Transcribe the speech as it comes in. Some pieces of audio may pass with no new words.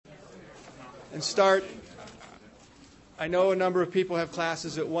and start. I know a number of people have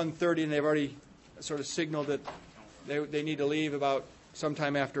classes at 1:30, and they've already sort of signaled that they need to leave about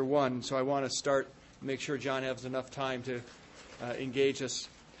sometime after 1. So I want to start and make sure John has enough time to engage us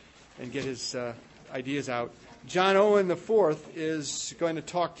and get his ideas out. John Owen IV is going to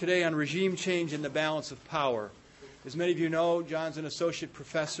talk today on regime change and the balance of power. As many of you know, John's an associate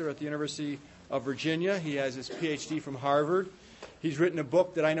professor at the University of Virginia. He has his PhD from Harvard. He's written a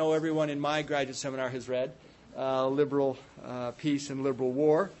book that I know everyone in my graduate seminar has read, Liberal Peace and Liberal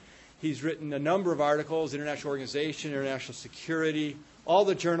War. He's written a number of articles, International Organization, International Security, all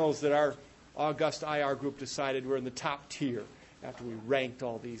the journals that our august IR group decided were in the top tier after we ranked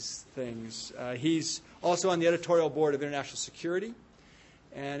all these things. He's also on the editorial board of International Security.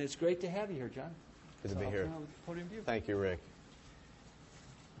 And it's great to have you here, John. Good to be here. Podium to you. Thank you, Rick.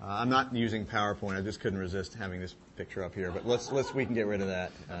 I'm not using PowerPoint. I just couldn't resist having this picture up here. But we can get rid of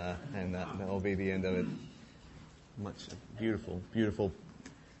that, and that'll be the end of it. Much beautiful, beautiful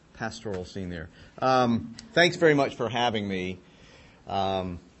pastoral scene there. Thanks very much for having me.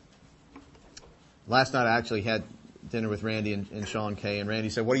 Last night I actually had dinner with Randy and Sean Kay, and Randy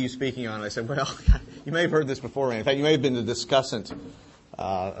said, "What are you speaking on?" And I said, "Well, you may have heard this before, Randy. In fact, you may have been the discussant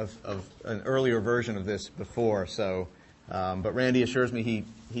of an earlier version of this before." So, but Randy assures me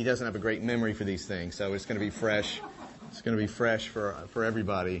he doesn't have a great memory for these things, so it's going to be fresh. It's going to be fresh for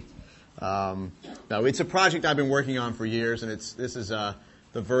everybody. No, it's a project I've been working on for years, and this is the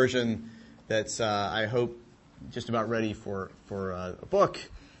version that's I hope just about ready for a book.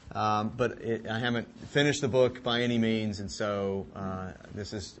 But I haven't finished the book by any means, and so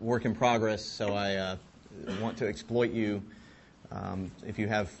this is work in progress. So I want to exploit you. If you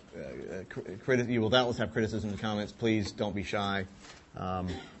have you will doubtless have criticism and comments. Please don't be shy.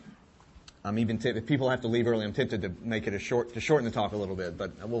 I'm even if people have to leave early, I'm tempted to make it to shorten the talk a little bit,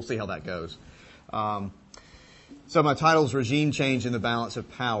 but we'll see how that goes. So my title is Regime Change and the Balance of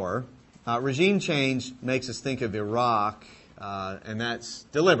Power. Regime change makes us think of Iraq, and that's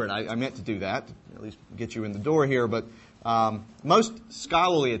deliberate. I meant to do that, at least get you in the door here, but most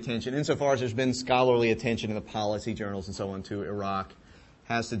scholarly attention, insofar as there's been scholarly attention in the policy journals and so on to Iraq,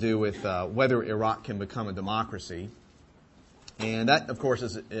 has to do with whether Iraq can become a democracy. And that, of course,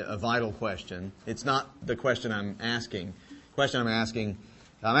 is a vital question. It's not the question I'm asking.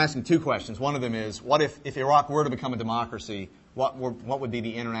 I'm asking two questions. One of them is, what if Iraq were to become a democracy, what would be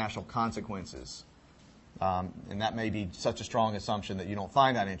the international consequences? And that may be such a strong assumption that you don't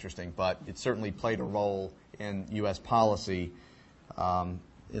find that interesting, but it certainly played a role in U.S. policy in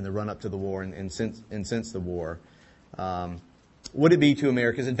the run-up to the war and since the war. Would it be to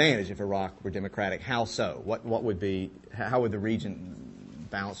America's advantage if Iraq were democratic? How so? How would the region,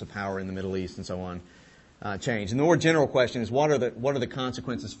 balance of power in the Middle East and so on, change? And the more general question is, what are the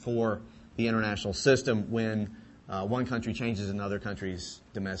consequences for the international system when one country changes another country's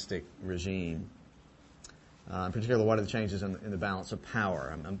domestic regime? In particular, what are the changes in the balance of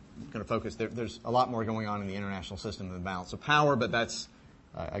power? I'm going to focus. There's a lot more going on in the international system than the balance of power, but that's,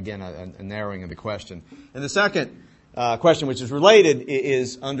 again, a narrowing of the question. And the second question, which is related,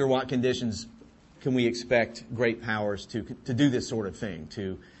 is under what conditions can we expect great powers to do this sort of thing,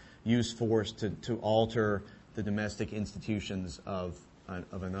 to use force to alter the domestic institutions of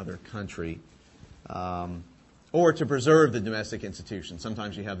another country, or to preserve the domestic institutions.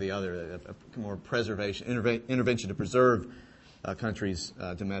 Sometimes you have the other, a more preservation, intervention to preserve a country's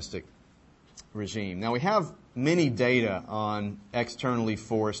domestic regime. Now, we have many data on externally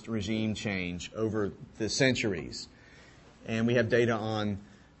forced regime change over the centuries, and we have data on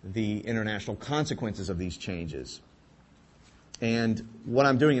the international consequences of these changes. And what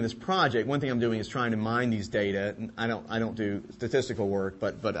I'm doing in this project, one thing I'm doing is trying to mine these data. I don't do statistical work,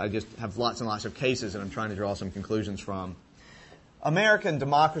 but I just have lots and lots of cases, and I'm trying to draw some conclusions from. American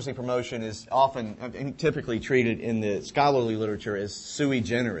democracy promotion is often, typically treated in the scholarly literature as sui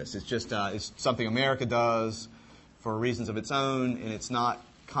generis. It's just it's something America does for reasons of its own, and it's not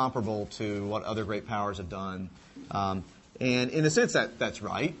comparable to what other great powers have done. And in a sense, that's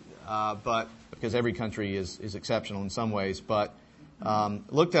right, but because every country is exceptional in some ways. But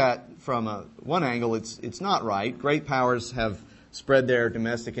looked at from one angle, it's not right. Great powers have spread their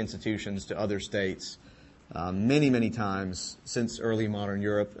domestic institutions to other states many, many times since early modern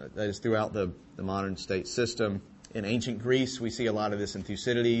Europe, that is throughout the modern state system. In ancient Greece, we see a lot of this in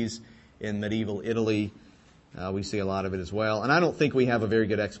Thucydides. In medieval Italy, we see a lot of it as well. And I don't think we have a very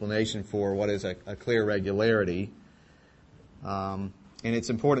good explanation for what is a clear regularity. And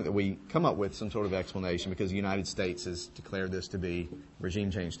it's important that we come up with some sort of explanation, because the United States has declared this to be, regime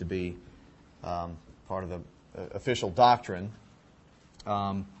change to be, part of the official doctrine.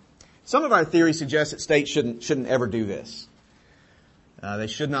 Some of our theory suggests that states shouldn't ever do this. They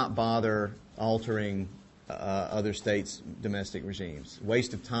should not bother altering other states' domestic regimes.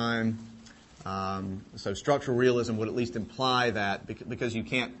 Waste of time. So structural realism would at least imply that because you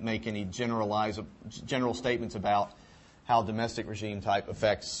can't make any general statements about how domestic regime type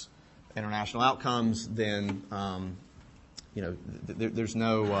affects international outcomes, then there's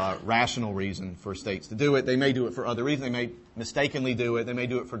no rational reason for states to do it. They may do it for other reasons. They may mistakenly do it. They may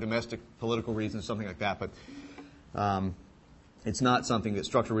do it for domestic political reasons, something like that. But it's not something that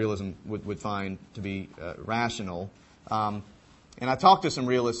structural realism would find to be rational. And I talked to some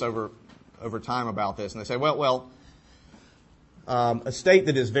realists over time about this, and they say, well, a state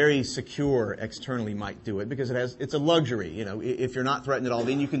that is very secure externally might do it because it's a luxury. If you're not threatened at all,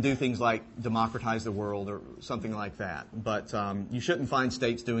 then you can do things like democratize the world or something like that. But you shouldn't find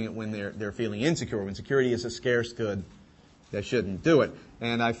states doing it when they're feeling insecure. When security is a scarce good, they shouldn't do it.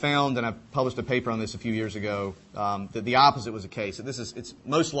 And I found, and I published a paper on this a few years ago, that the opposite was the case. That it's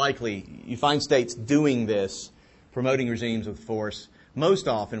most likely you find states doing this, promoting regimes with force, most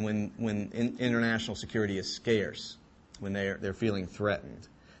often when international security is scarce, when they're feeling threatened.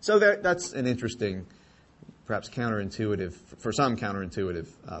 So that's an interesting, perhaps counterintuitive, for some counterintuitive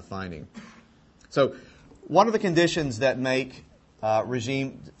finding. So what are the conditions that make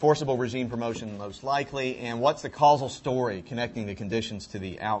forcible regime promotion most likely, and what's the causal story connecting the conditions to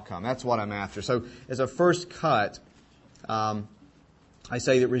the outcome? That's what I'm after. So as a first cut, I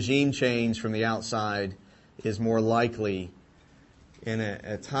say that regime change from the outside is more likely in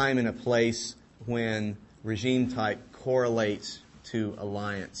a time and a place when regime type correlates to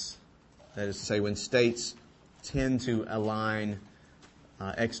alliance. That is to say, when states tend to align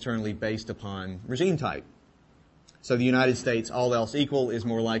externally based upon regime type. So the United States, all else equal, is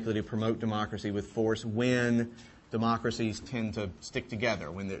more likely to promote democracy with force when democracies tend to stick together,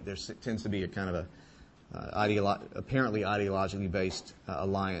 when there tends to be a kind of apparently ideologically based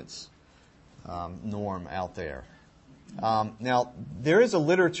alliance norm out there. Now, there is a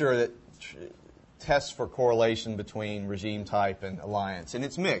literature that tests for correlation between regime type and alliance, and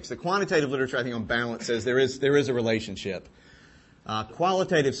it's mixed. The quantitative literature, I think, on balance, says there is a relationship.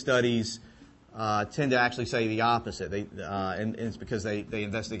 Qualitative studies tend to actually say the opposite, and it's because they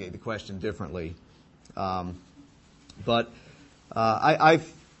investigate the question differently. But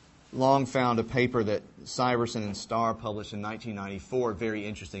I've long found a paper that Syverson and Starr published in 1994 very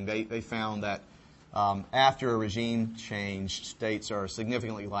interesting. They found that after a regime change, states are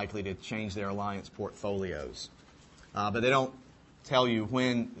significantly likely to change their alliance portfolios. But they don't tell you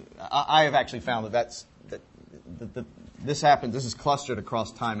when. I have actually found that this happens. This is clustered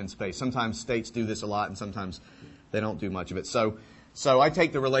across time and space. Sometimes states do this a lot, and sometimes they don't do much of it. So I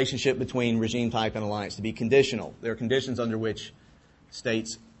take the relationship between regime type and alliance to be conditional. There are conditions under which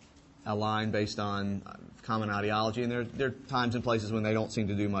states align based on common ideology, and there are times and places when they don't seem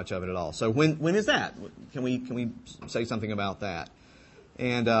to do much of it at all. So when is that? Can we say something about that?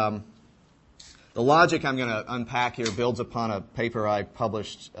 And the logic I'm going to unpack here builds upon a paper I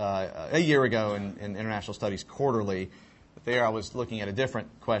published a year ago in International Studies Quarterly. There I was looking at a different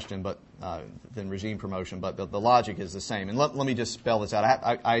question than regime promotion, but the logic is the same. And let me just spell this out.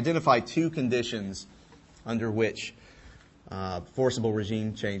 I identify two conditions under which forcible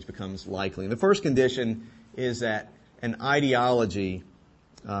regime change becomes likely. And the first condition is that an ideology,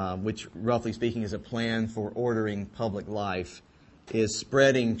 which roughly speaking is a plan for ordering public life, is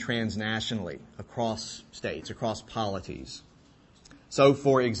spreading transnationally across states, across polities. So,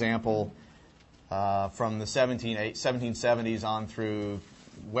 for example, from the 1770s on through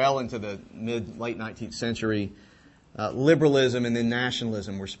well into the late 19th century, liberalism and then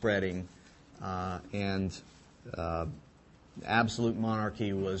nationalism were spreading, and absolute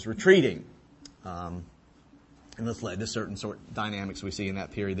monarchy was retreating. And this led to certain sort of dynamics we see in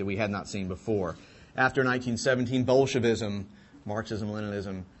that period that we had not seen before. After 1917, Bolshevism,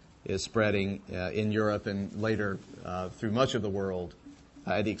 Marxism-Leninism, is spreading in Europe and later through much of the world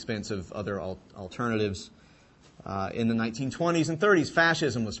at the expense of other alternatives. In the 1920s and 30s,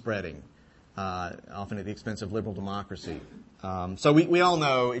 fascism was spreading, often at the expense of liberal democracy. So we all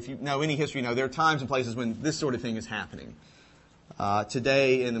know, if you know any history, you know there are times and places when this sort of thing is happening.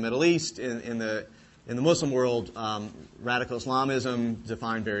 Today in the Middle East, in the Muslim world, radical Islamism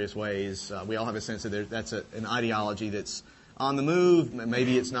defined various ways. We all have a sense that that's an ideology that's on the move.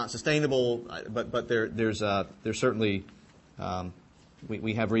 Maybe it's not sustainable, but there's certainly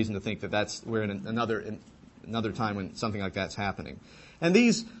we have reason to think that we're in another time when something like that's happening. And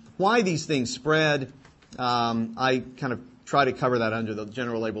why these things spread, I kind of try to cover that under the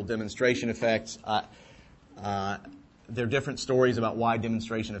general label demonstration effects. there are different stories about why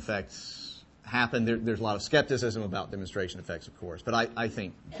demonstration effects happen. There's a lot of skepticism about demonstration effects, of course, but I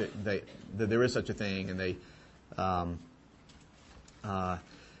think that there is such a thing, and they.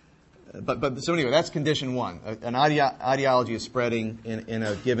 But so anyway, that's condition one. An ideology is spreading in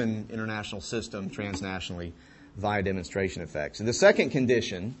a given international system transnationally via demonstration effects. And the second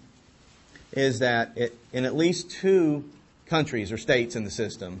condition is that in at least two countries or states in the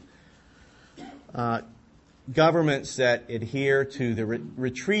system, governments that adhere to the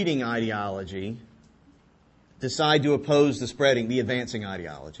retreating ideology decide to oppose the advancing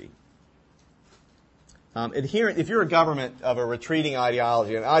ideology. If you're a government of a retreating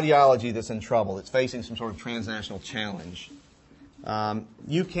ideology, an ideology that's in trouble, that's facing some sort of transnational challenge,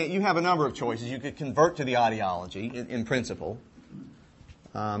 you have a number of choices. You could convert to the ideology in principle.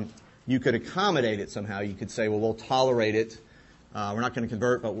 You could accommodate it somehow. You could say, well, we'll tolerate it. We're not going to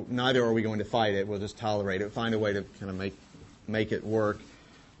convert, but neither are we going to fight it. We'll just tolerate it, find a way to kind of make it work.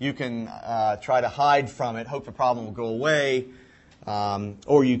 You can try to hide from it, hope the problem will go away,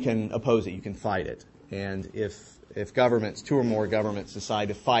 or you can oppose it. You can fight it. And if governments, two or more governments, decide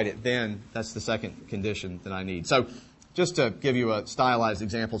to fight it, then that's the second condition that I need. So just to give you a stylized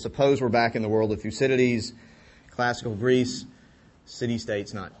example, suppose we're back in the world of Thucydides, classical Greece,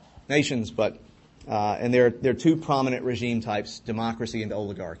 city-states, not nations, but and there are two prominent regime types, democracy and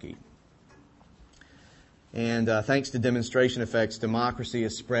oligarchy. And thanks to demonstration effects, democracy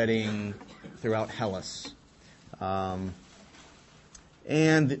is spreading throughout Hellas. And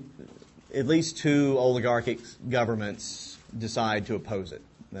at least two oligarchic governments decide to oppose it.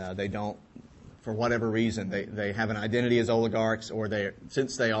 They don't, for whatever reason, they have an identity as oligarchs, or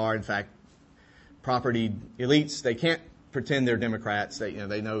since they are, in fact, property elites, they can't pretend they're Democrats.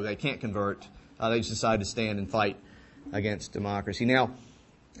 They know they can't convert. They just decide to stand and fight against democracy. Now,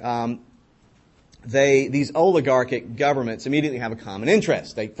 these oligarchic governments immediately have a common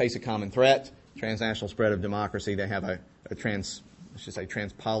interest. They face a common threat, transnational spread of democracy. They have a transpolis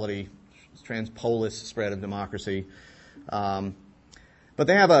spread of democracy. But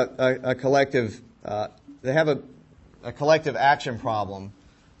they have a collective action problem.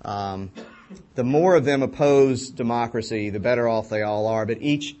 The more of them oppose democracy, the better off they all are. But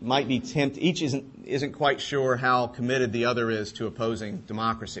each might be tempted. Each isn't quite sure how committed the other is to opposing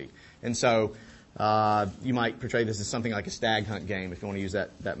democracy. And so you might portray this as something like a stag hunt game, if you want to use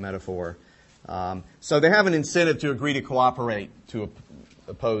that metaphor. So they have an incentive to agree to cooperate to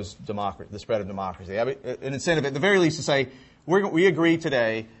oppose the spread of democracy. They have an incentive, at the very least, to say we agree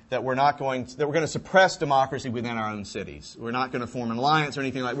today that we're going to suppress democracy within our own cities. We're not going to form an alliance or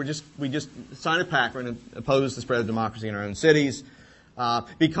anything like. We just sign a pact. We're going to oppose the spread of democracy in our own cities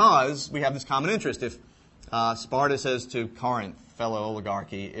because we have this common interest. If Sparta says to Corinth, fellow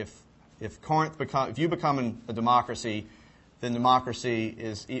oligarchy, if you become a democracy, then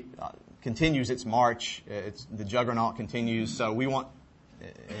democracy continues its march. The juggernaut continues. So we want,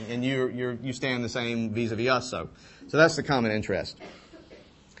 and you stand the same vis-a-vis us. So that's the common interest.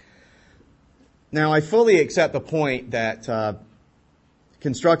 Now, I fully accept the point that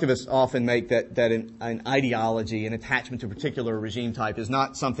constructivists often make that an ideology, an attachment to a particular regime type, is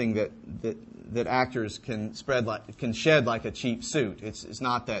not something that actors can shed like a cheap suit. It's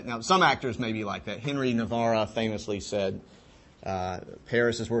not that. Now, some actors may be like that. Henry Navarra famously said,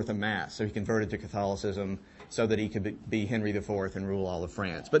 Paris is worth a mass. So he converted to Catholicism so that he could be Henry IV and rule all of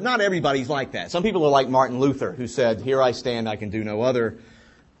France. But not everybody's like that. Some people are like Martin Luther, who said, "Here I stand, I can do no other,"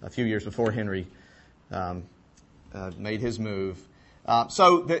 a few years before Henry made his move. I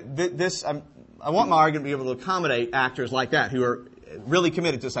want my argument to be able to accommodate actors like that who are really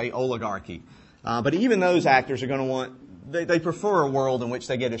committed to, say, oligarchy. But even those actors are going to want, they prefer a world in which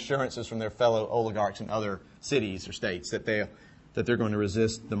they get assurances from their fellow oligarchs in other cities or states that they're going to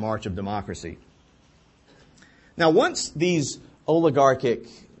resist the march of democracy. Now, once these oligarchs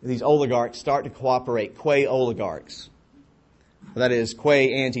start to cooperate, qua oligarchs, that is, qua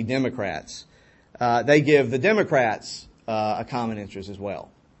anti-democrats, they give the Democrats a common interest as well.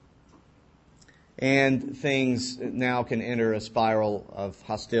 And things now can enter a spiral of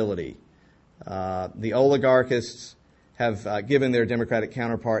hostility. The oligarchists have given their Democratic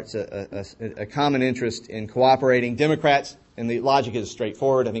counterparts a common interest in cooperating. Democrats, and the logic is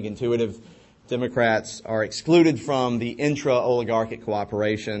straightforward, I think intuitive, Democrats are excluded from the intra-oligarchic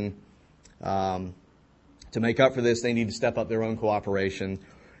cooperation. To make up for this, they need to step up their own cooperation.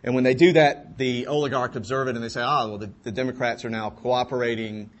 And when they do that, the oligarchs observe it and they say, the Democrats are now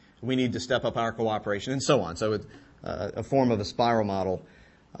cooperating. We need to step up our cooperation, and so on. So a form of a spiral model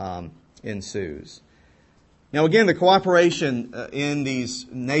ensues. Now, again, the cooperation in these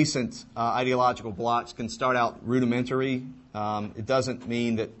nascent ideological blocs can start out rudimentary. It doesn't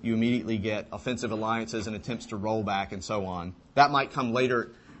mean that you immediately get offensive alliances and attempts to roll back and so on. That might come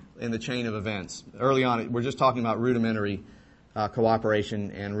later in the chain of events. Early on, we're just talking about rudimentary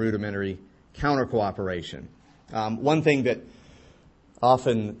cooperation and rudimentary counter-cooperation. One thing that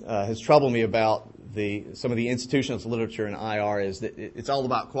often has troubled me about some of the institutionalist literature in IR is that it's all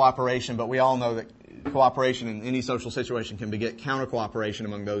about cooperation, but we all know that cooperation in any social situation can beget counter-cooperation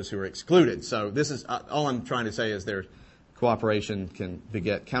among those who are excluded. So this is all I'm trying to say is their cooperation can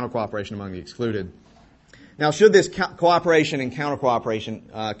beget counter-cooperation among the excluded. Now, should this cooperation and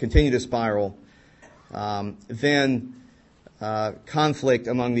counter-cooperation continue to spiral, then conflict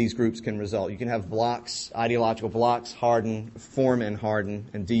among these groups can result. You can have blocks, ideological blocks, form and harden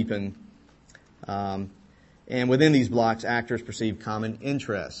and deepen. And within these blocks, actors perceive common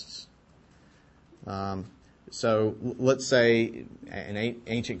interests. So let's say in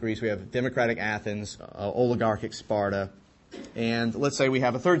ancient Greece we have democratic Athens, oligarchic Sparta, and let's say we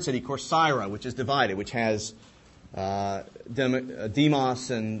have a third city, Corcyra, which is divided, which has Demos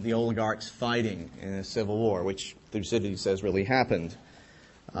and the oligarchs fighting in a civil war, which Thucydides says really happened.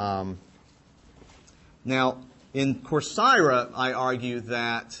 Now, in Corcyra, I argue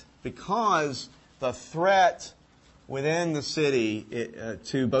that because the threat within the city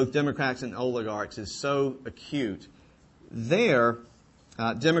to both Democrats and oligarchs is so acute, there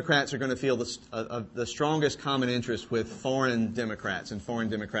Democrats are going to feel the strongest common interest with foreign Democrats and foreign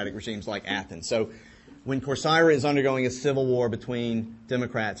democratic regimes like Athens. So when Corcyra is undergoing a civil war between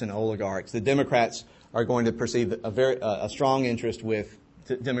Democrats and oligarchs, the Democrats are going to perceive a strong interest with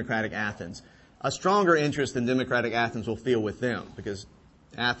democratic Athens. A stronger interest than democratic Athens will feel with them because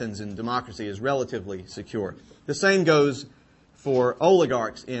Athens and democracy is relatively secure. The same goes for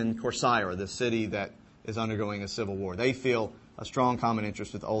oligarchs in Corcyra, the city that is undergoing a civil war. They feel a strong common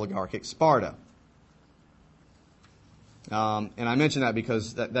interest with oligarchic Sparta. And I mention that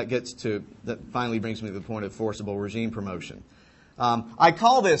because that finally brings me to the point of forcible regime promotion. I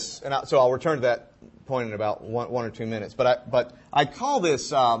call this, so I'll return to that point in about one or 2 minutes, but I call this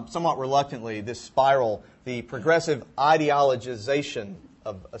somewhat reluctantly, this spiral, the progressive ideologization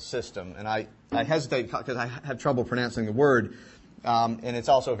of a system. And I hesitate because I have trouble pronouncing the word, and it's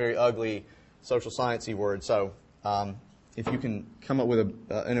also a very ugly social science-y word. So if you can come up with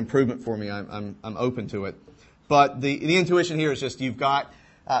an improvement for me, I'm open to it. But the intuition here is just you've got,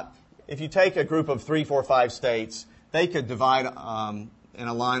 if you take a group of 3, 4, 5 states, they could divide and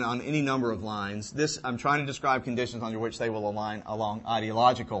align on any number of lines. I'm trying to describe conditions under which they will align along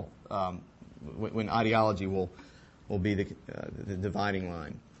ideological, when ideology will be the dividing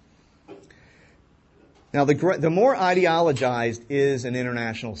line. Now, the more ideologized is an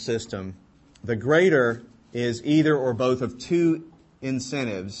international system, the greater is either or both of two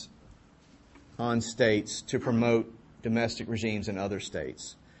incentives on states to promote domestic regimes in other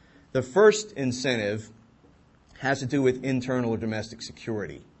states. The first incentive has to do with internal or domestic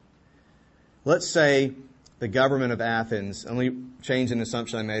security. Let's say the government of Athens, only change an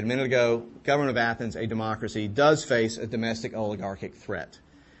assumption I made a minute ago, government of Athens, a democracy, does face a domestic oligarchic threat.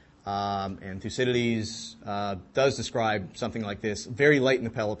 And Thucydides does describe something like this. Very late in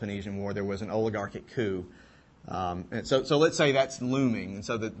the Peloponnesian War, there was an oligarchic coup. And so let's say that's looming. And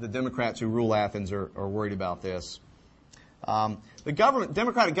so the Democrats who rule Athens are worried about this. The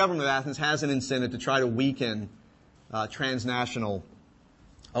democratic government of Athens has an incentive to try to weaken transnational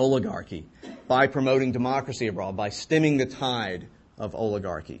oligarchy by promoting democracy abroad, by stemming the tide of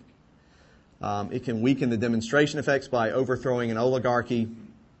oligarchy. It can weaken the demonstration effects by overthrowing an oligarchy.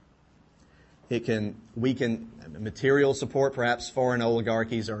 It can weaken material support. Perhaps foreign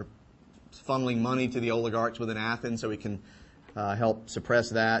oligarchies are funneling money to the oligarchs within Athens, so it can help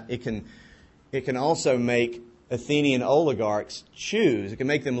suppress that. It can also make Athenian oligarchs choose. It can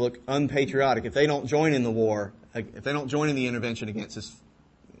make them look unpatriotic. If they don't join in the war, if they don't join in the intervention against this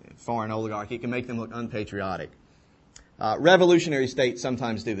foreign oligarchy, it can make them look unpatriotic. Revolutionary states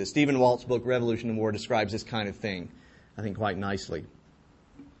sometimes do this. Stephen Walt's book, Revolution and War, describes this kind of thing, I think, quite nicely.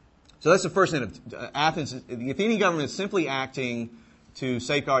 So that's the first incentive. The Athenian government is simply acting to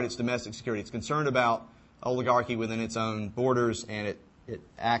safeguard its domestic security. It's concerned about oligarchy within its own borders, and it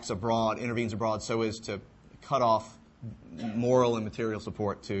acts abroad, intervenes abroad, so as to cut off moral and material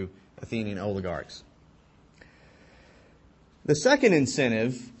support to Athenian oligarchs. The second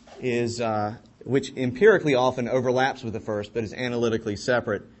incentive is, which empirically often overlaps with the first, but is analytically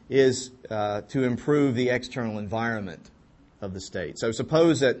separate, is to improve the external environment of the state. So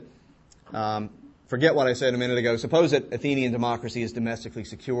suppose that forget what I said a minute ago. Suppose that Athenian democracy is domestically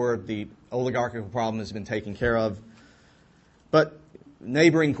secure. The oligarchical problem has been taken care of. But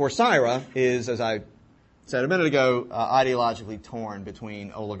neighboring Corcyra is, as I said a minute ago, ideologically torn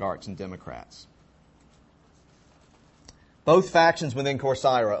between oligarchs and democrats. Both factions within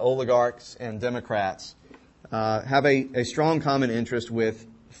Corcyra, oligarchs and democrats, have a strong common interest with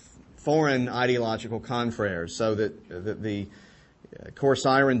foreign ideological confreres, so that the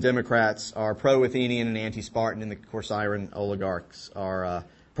Corcyran Democrats are pro-Athenian and anti-Spartan, and the Corcyran oligarchs are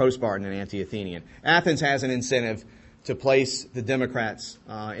pro-Spartan and anti-Athenian. Athens has an incentive to place the Democrats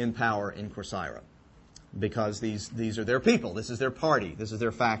in power in Corcyra because these are their people. This is their party. This is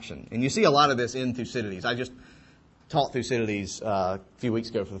their faction. And you see a lot of this in Thucydides. I just taught Thucydides a few weeks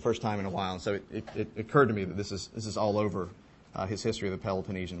ago for the first time in a while, and so it occurred to me that this is all over his history of the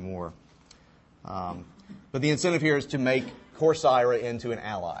Peloponnesian War. But the incentive here is to make Corcyra into an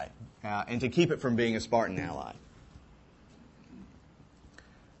ally, and to keep it from being a Spartan ally.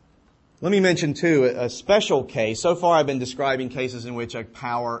 Let me mention, too, a special case. So far I've been describing cases in which a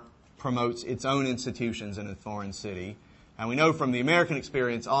power promotes its own institutions in a foreign city. And we know from the American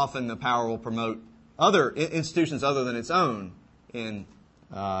experience, often the power will promote other institutions other than its own in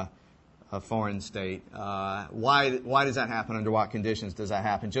a foreign state. Why does that happen? Under what conditions does that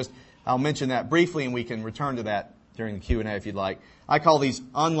happen? I'll mention that briefly, and we can return to that during the Q&A if you'd like. I call these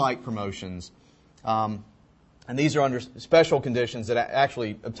unlike promotions. And these are under special conditions that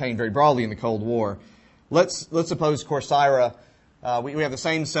actually obtained very broadly in the Cold War. Let's suppose Corcyra, we have the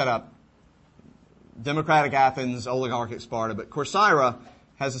same setup, democratic Athens, oligarchic Sparta, but Corcyra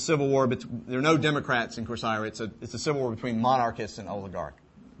has a civil war. There are no Democrats in Corcyra. It's a civil war between monarchists and oligarchs.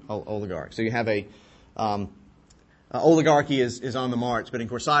 So you have oligarchy is on the march, but in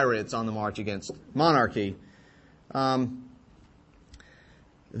Corcyra it's on the march against monarchy.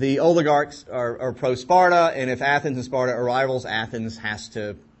 The oligarchs are pro-Sparta, and if Athens and Sparta are rivals, Athens has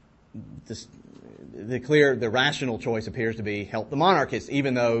to, the rational choice appears to be help the monarchists,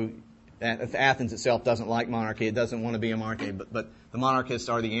 even though Athens itself doesn't like monarchy, it doesn't want to be a monarchy, but the monarchists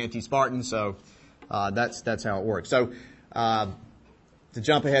are the anti-Spartans, so that's how it works. So to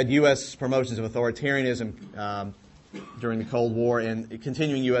jump ahead, U.S. promotions of authoritarianism during the Cold War and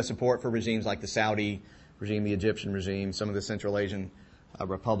continuing U.S. support for regimes like the Saudi regime, the Egyptian regime, some of the Central Asian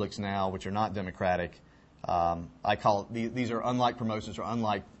republics now, which are not democratic. I call it, these are unlike promotions or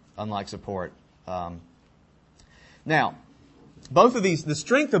unlike support. Now, both of these, the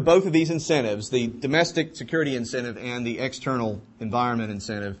strength of both of these incentives, the domestic security incentive and the external environment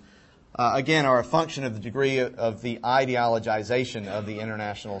incentive, again, are a function of the degree of the ideologization of the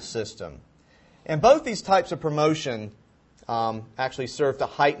international system. And both these types of promotion actually serve to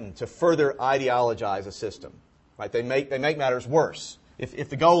heighten, to further ideologize a system. Right? They make matters worse. If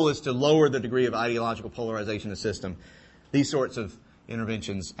the goal is to lower the degree of ideological polarization of the system, these sorts of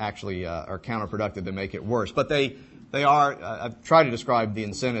interventions actually are counterproductive. They make it worse. But they are, I've tried to describe the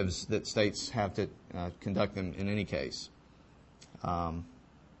incentives that states have to conduct them in any case.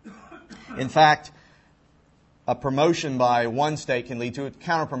 In fact, a promotion by one state can lead to a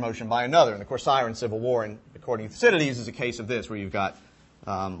counter-promotion by another. And the Corcyran Civil War, and according to Thucydides, is a case of this, where you've got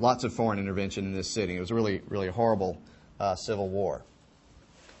lots of foreign intervention in this city. It was really, really a horrible civil war.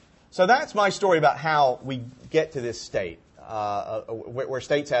 So that's my story about how we get to this state, where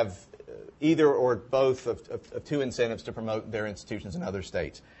states have either or both of two incentives to promote their institutions in other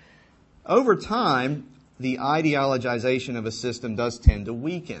states. Over time, the ideologization of a system does tend to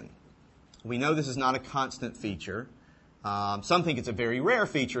weaken. We know this is not a constant feature. Some think it's a very rare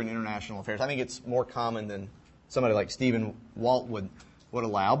feature in international affairs. I think it's more common than somebody like Stephen Walt would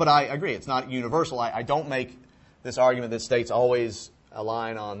allow, but I agree, it's not universal. I don't make this argument that states always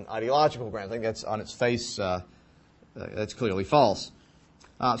align on ideological grounds. I think that's on its face, that's clearly false.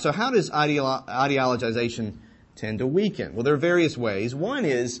 So how does ideologization tend to weaken? Well, there are various ways. One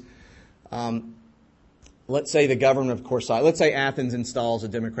is, let's say the government of Corcyra, let's say Athens installs a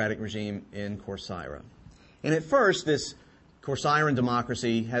democratic regime in Corcyra. And at first, this Corcyran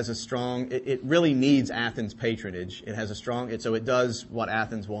democracy has a strong, it really needs Athens' patronage. It has a strong, so it does what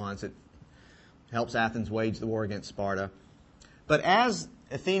Athens wants. It helps Athens wage the war against Sparta. But as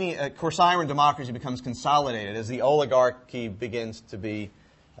Corcyran democracy becomes consolidated, as the oligarchy begins to be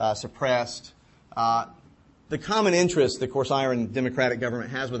suppressed, the common interest the Corcyran democratic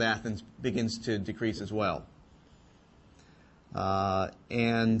government has with Athens begins to decrease as well.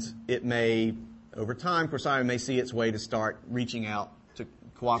 And it may, over time, Corcyra may see its way to start reaching out to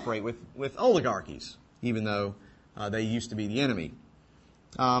cooperate with oligarchies, even though they used to be the enemy.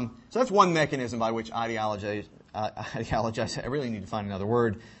 So that's one mechanism by which ideology, I really need to find another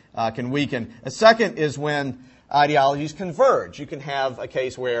word, can weaken. A second is when ideologies converge. You can have a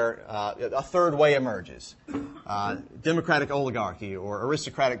case where a third way emerges. Democratic oligarchy or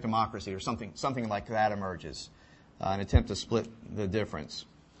aristocratic democracy or something like that emerges. An attempt to split the difference.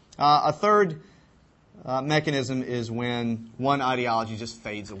 A third mechanism is when one ideology just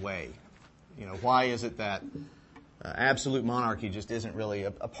fades away. Why is it that absolute monarchy just isn't really,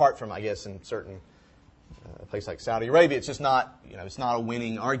 apart from, I guess, in certain a place like Saudi Arabia, it's just not, it's not a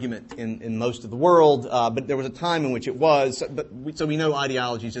winning argument in most of the world. But there was a time in which it was. So we know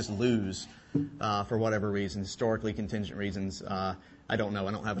ideologies just lose for whatever reason, historically contingent reasons. I don't know.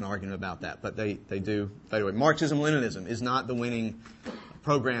 I don't have an argument about that. But they do fade away. Marxism-Leninism is not the winning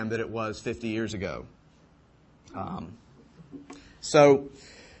program that it was 50 years ago. So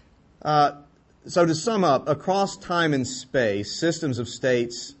to sum up, across time and space, systems of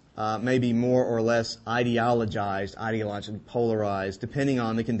states may be more or less ideologized, ideologically polarized, depending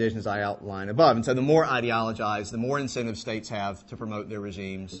on the conditions I outline above. And so the more ideologized, the more incentive states have to promote their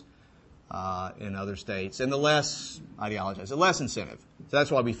regimes in other states, and the less ideologized, the less incentive. So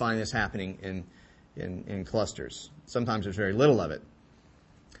that's why we find this happening in clusters. Sometimes there's very little of it.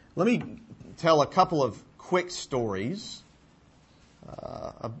 Let me tell a couple of quick stories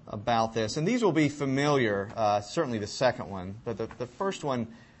about this, and these will be familiar, certainly the second one, but the first one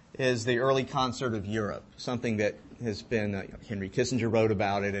is the early concert of Europe, something that has been, Henry Kissinger wrote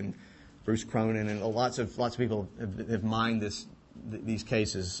about it, and Bruce Cronin, and lots of people have mined these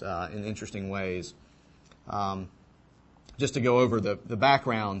cases in interesting ways. Just to go over the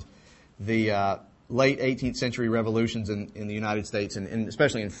background, the late 18th century revolutions in the United States and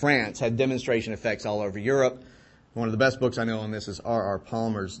especially in France had demonstration effects all over Europe. One of the best books I know on this is R.R.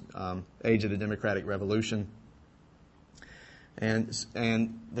 Palmer's Age of the Democratic Revolution. And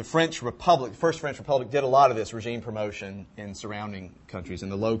the French Republic, the First French Republic, did a lot of this regime promotion in surrounding countries, in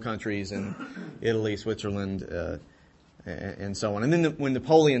the Low Countries, in Italy, Switzerland, and so on. And then when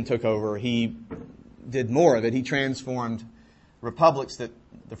Napoleon took over, he did more of it. He transformed republics that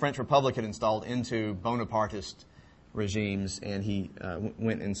the French Republic had installed into Bonapartist regimes, and he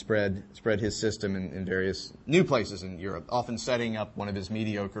went and spread his system in various new places in Europe, often setting up one of his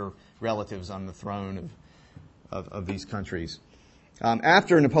mediocre relatives on the throne of these countries.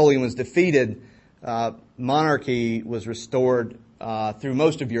 After Napoleon was defeated, monarchy was restored through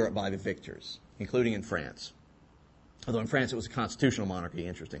most of Europe by the victors, including in France. Although in France it was a constitutional monarchy,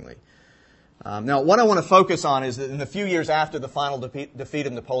 interestingly. Now, what I want to focus on is that in the few years after the final defeat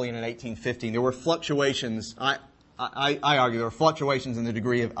of Napoleon in 1815, there were fluctuations. I argue there were fluctuations in the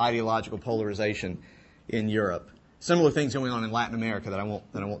degree of ideological polarization in Europe. Similar things going on in Latin America that I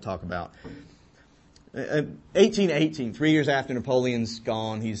won't talk about. 1818, 3 years after Napoleon's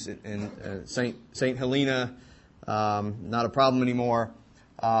gone, he's in St. Helena, not a problem anymore.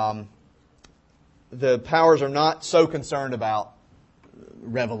 The powers are not so concerned about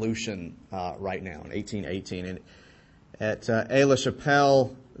revolution right now in 1818. And at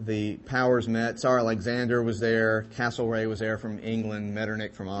Aix-la-Chapelle, the powers met. Tsar Alexander was there. Castlereagh was there from England.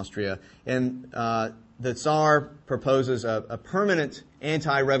 Metternich from Austria. And the Tsar proposes a permanent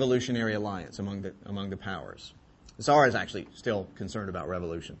anti-revolutionary alliance among the powers. The Tsar is actually still concerned about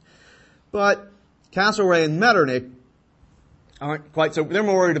revolution. But Castlereagh and Metternich aren't quite so. They're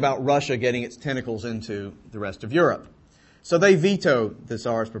more worried about Russia getting its tentacles into the rest of Europe. So they veto the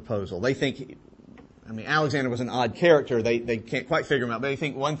Tsar's proposal. They think, Alexander was an odd character. They can't quite figure him out. But they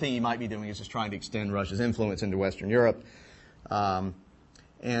think one thing he might be doing is just trying to extend Russia's influence into Western Europe.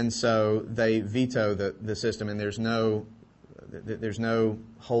 And so they veto the system, and there's no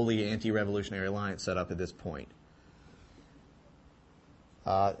wholly anti-revolutionary alliance set up at this point.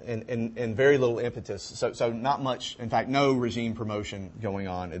 And very little impetus. So not much, in fact, no regime promotion going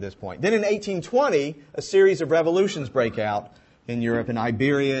on at this point. Then in 1820, a series of revolutions break out in Europe, in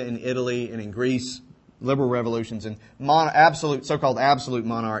Iberia, in Italy, and in Greece, liberal revolutions, and so-called absolute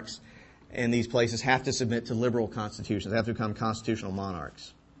monarchs in these places have to submit to liberal constitutions. They have to become constitutional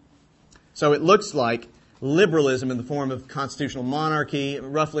monarchs. So it looks like liberalism in the form of constitutional monarchy,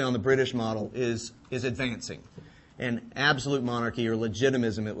 roughly on the British model, is advancing. And absolute monarchy, or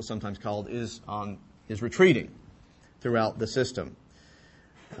legitimism it was sometimes called, is retreating throughout the system.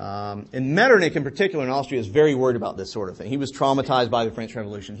 And Metternich in particular in Austria is very worried about this sort of thing. He was traumatized by the French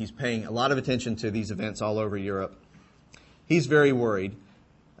Revolution. He's paying a lot of attention to these events all over Europe. He's very worried.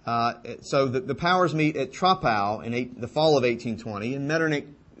 So the powers meet at Troppau in the fall of 1820, and Metternich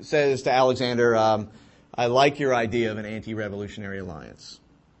says to Alexander, I like your idea of an anti-revolutionary alliance.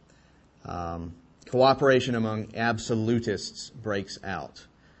 Cooperation among absolutists breaks out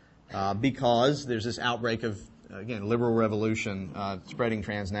because there's this outbreak of again, liberal revolution spreading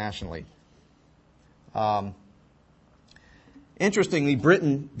transnationally. Interestingly,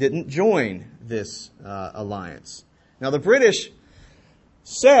 Britain didn't join this alliance. Now, the British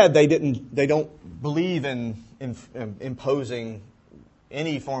said they don't believe in imposing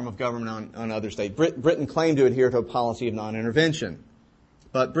any form of government on other states. Britain claimed to adhere to a policy of non-intervention.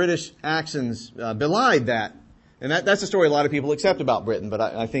 But British actions belied that. And that's a story a lot of people accept about Britain, but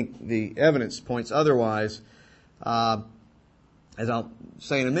I think the evidence points otherwise. As I'll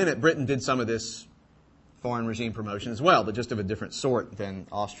say in a minute, Britain did some of this foreign regime promotion as well, but just of a different sort than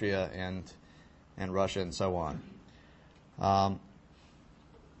Austria and Russia and so on.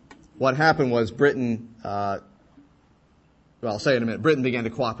 What happened was Britain, I'll say in a minute, Britain began to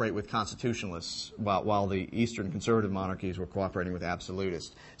cooperate with constitutionalists while the Eastern conservative monarchies were cooperating with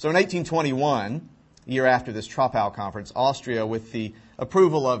absolutists. So in 1821, a year after this Troppau conference, Austria, with the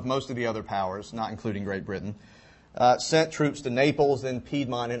approval of most of the other powers, not including Great Britain, sent troops to Naples, then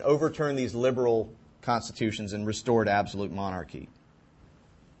Piedmont, and overturned these liberal constitutions and restored absolute monarchy.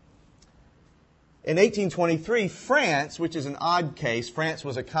 In 1823, France, which is an odd case, France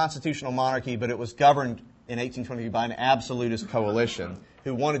was a constitutional monarchy, but it was governed in 1823 by an absolutist coalition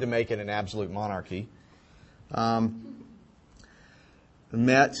who wanted to make it an absolute monarchy,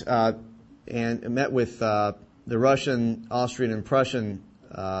 met with the Russian, Austrian, and Prussian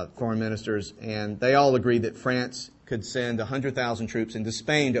foreign ministers, and they all agreed that France could send 100,000 troops into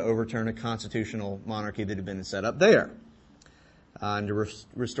Spain to overturn a constitutional monarchy that had been set up there, and to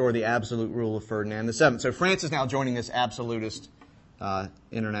restore the absolute rule of Ferdinand VII. So France is now joining this absolutist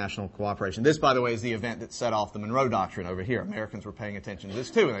international cooperation. This, by the way, is the event that set off the Monroe Doctrine over here. Americans were paying attention to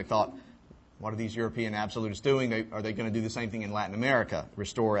this too, and they thought, what are these European absolutists doing? Are they going to do the same thing in Latin America,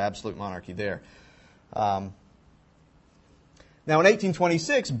 restore absolute monarchy there? Now, in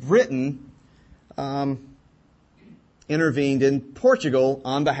 1826, Britain intervened in Portugal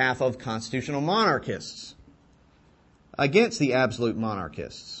on behalf of constitutional monarchists against the absolute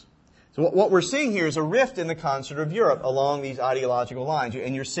monarchists. So what we're seeing here is a rift in the concert of Europe along these ideological lines.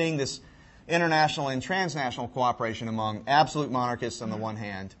 And you're seeing this international and transnational cooperation among absolute monarchists on the one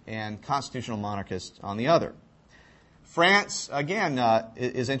hand and constitutional monarchists on the other. France, again,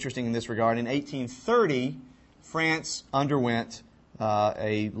 is interesting in this regard. In 1830, France underwent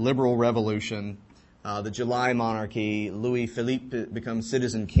a liberal revolution. The July monarchy, Louis Philippe becomes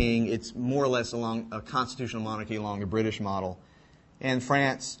citizen king. It's more or less along a constitutional monarchy along the British model. And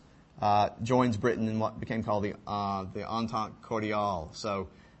France joins Britain in what became called the Entente Cordiale. So,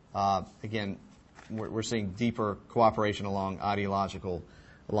 again, we're seeing deeper cooperation along ideological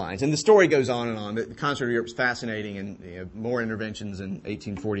lines. And the story goes on and on. The concert of Europe is fascinating, and more interventions in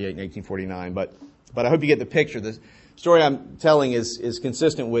 1848 and 1849. But I hope you get the picture. The story I'm telling is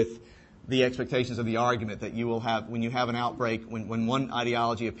consistent with the expectations of the argument that you will have when you have an outbreak, when one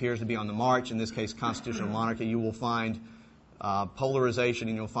ideology appears to be on the march, in this case constitutional monarchy, you will find polarization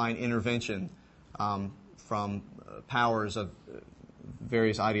and you'll find intervention from powers of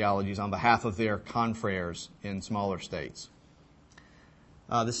various ideologies on behalf of their confreres in smaller states.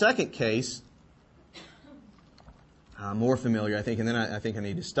 The second case, more familiar, I think, and then I think I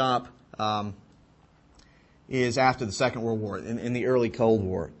need to stop, is after the Second World War, in the early Cold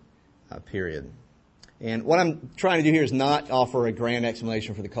War period. And what I'm trying to do here is not offer a grand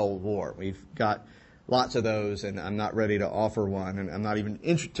explanation for the Cold War. We've got lots of those, and I'm not ready to offer one, and I'm not even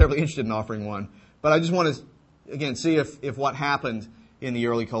terribly interested in offering one. But I just want to, again, see if what happened in the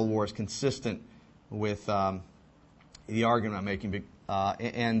early Cold War is consistent with the argument I'm making.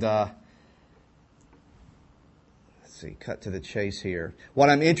 Let's see, cut to the chase here. What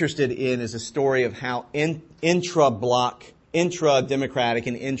I'm interested in is a story of how intra-bloc, intra-democratic,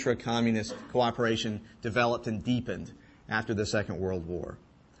 and intra-communist cooperation developed and deepened after the Second World War.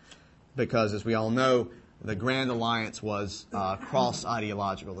 Because, as we all know, the Grand Alliance was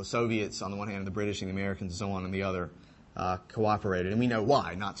cross-ideological. The Soviets on the one hand, the British and the Americans and so on the other cooperated. And we know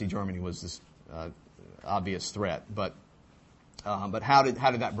why. Nazi Germany was this obvious threat. But how did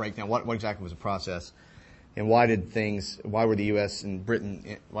that break down? What exactly was the process? And why were the U.S. and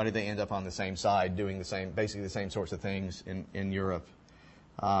Britain, why did they end up on the same side doing basically the same sorts of things in Europe?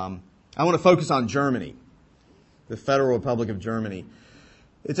 I want to focus on Germany, the Federal Republic of Germany.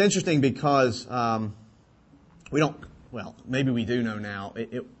 It's interesting because maybe we do know now.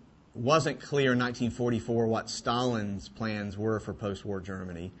 It wasn't clear in 1944 what Stalin's plans were for post-war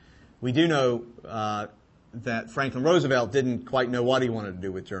Germany. We do know that Franklin Roosevelt didn't quite know what he wanted to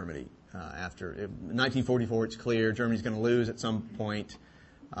do with Germany. After 1944, it's clear Germany's going to lose at some point.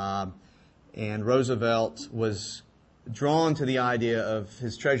 And Roosevelt was drawn to the idea of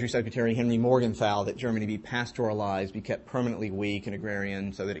his Treasury Secretary Henry Morgenthau that Germany be pastoralized, be kept permanently weak and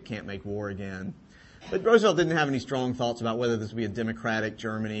agrarian so that it can't make war again. But Roosevelt didn't have any strong thoughts about whether this would be a democratic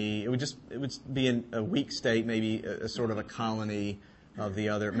Germany. It would be a weak state, maybe a sort of a colony of the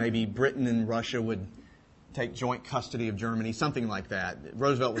other. Maybe Britain and Russia would take joint custody of Germany, something like that.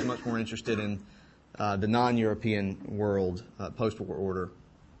 Roosevelt was much more interested in the non-European world, post-war order.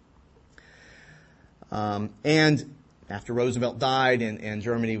 And after Roosevelt died and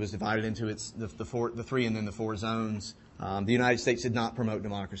Germany was divided into the three and then the four zones, the United States did not promote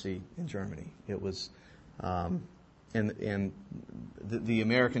democracy in Germany. It was, and the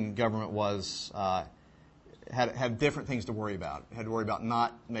American government had different things to worry about. It had to worry about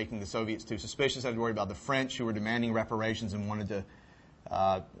not making the Soviets too suspicious. It had to worry about the French, who were demanding reparations and wanted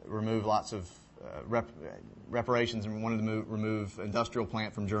to remove lots of reparations and wanted to remove industrial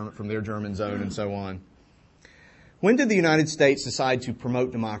plant from their German zone and so on. When did the United States decide to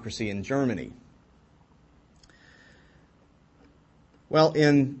promote democracy in Germany? Well,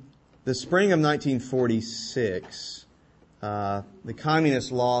 in the spring of 1946, the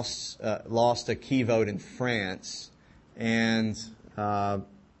communists lost a key vote in France, and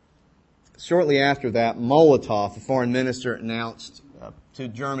shortly after that, Molotov, the foreign minister, announced to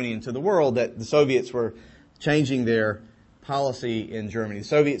Germany and to the world that the Soviets were changing their policy in Germany. The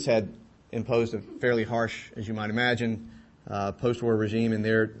Soviets had imposed a fairly harsh, as you might imagine, post-war regime in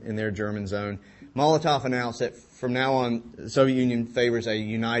their German zone. Molotov announced that from now on, the Soviet Union favors a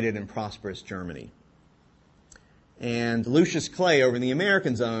united and prosperous Germany. And Lucius Clay over in the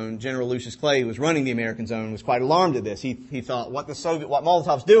American zone, General Lucius Clay, who was running the American zone, was quite alarmed at this. He thought what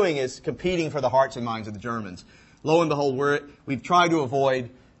Molotov's doing is competing for the hearts and minds of the Germans. Lo and behold, we've tried to avoid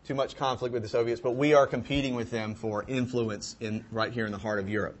too much conflict with the Soviets, but we are competing with them for influence right here in the heart of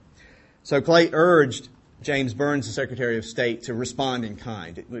Europe. So Clay urged James Burns, the Secretary of State, to respond in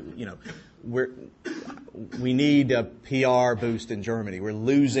kind. We need a PR boost in Germany. We're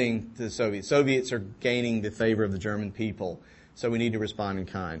losing to the Soviets. Soviets are gaining the favor of the German people, so we need to respond in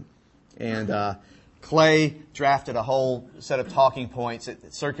kind. And Clay drafted a whole set of talking points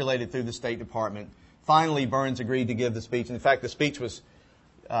that circulated through the State Department. Finally, Burns agreed to give the speech. In fact, the speech was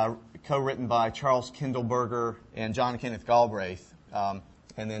co-written by Charles Kindleberger and John Kenneth Galbraith.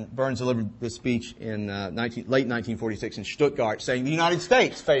 And then Burns delivered the speech in late 1946 in Stuttgart, saying the United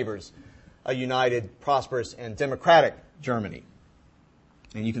States favors a united, prosperous, and democratic Germany.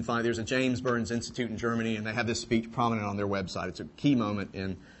 And you can find there's a James Burns Institute in Germany, and they have this speech prominent on their website. It's a key moment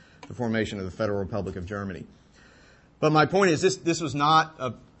in the formation of the Federal Republic of Germany. But my point is this was not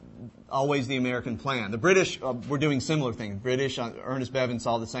always the American plan. The British were doing similar things. British, Ernest Bevin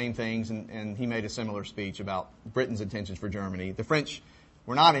saw the same things, and he made a similar speech about Britain's intentions for Germany. The French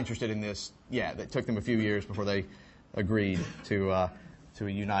were not interested in this yet. It took them a few years before they agreed to a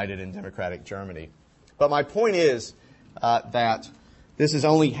united and democratic Germany. But my point is that this is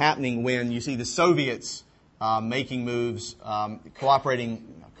only happening when you see the Soviets making moves, cooperating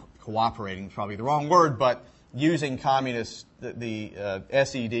is probably the wrong word, but using communists, the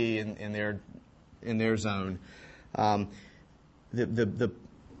SED in their zone. The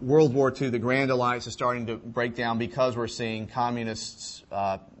World War II, the Grand Alliance is starting to break down because we're seeing communists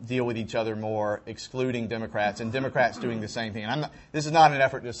deal with each other more, excluding Democrats, and Democrats doing the same thing. And this is not an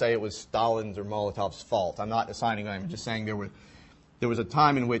effort to say it was Stalin's or Molotov's fault. I'm not assigning blame. I'm just saying there was a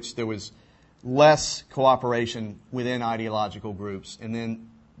time in which there was less cooperation within ideological groups, and then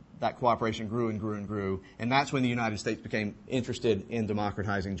that cooperation grew and grew and grew, and that's when the United States became interested in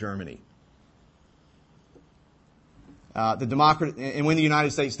democratizing Germany. And when the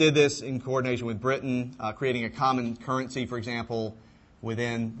United States did this in coordination with Britain, creating a common currency, for example,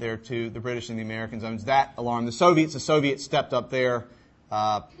 within the British and the American zones, that alarmed the Soviets. The Soviets stepped up their,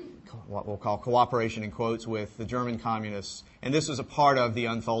 what we'll call cooperation in quotes, with the German communists, and this was a part of the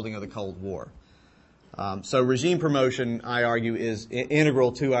unfolding of the Cold War. So regime promotion, I argue, is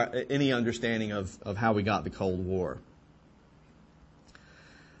integral to any understanding of how we got the Cold War.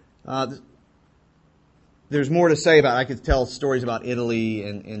 There's more to say about it. I could tell stories about Italy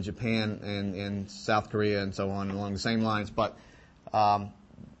and Japan and South Korea and so on along the same lines, but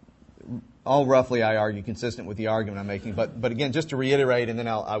all roughly, I argue, consistent with the argument I'm making. But again, just to reiterate, and then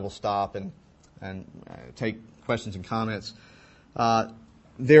I will stop and take questions and comments.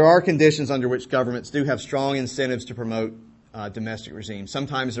 There are conditions under which governments do have strong incentives to promote domestic regimes,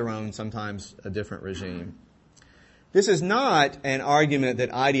 sometimes their own, sometimes a different regime. This is not an argument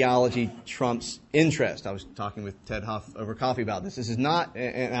that ideology trumps interest. I was talking with Ted Huff over coffee about this. This is not,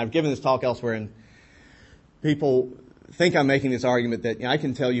 and I've given this talk elsewhere, and people think I'm making this argument that I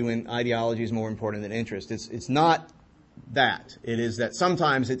can tell you when ideology is more important than interest. It's not that. It is that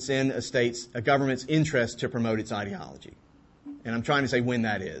sometimes it's in a government's interest to promote its ideology. And I'm trying to say when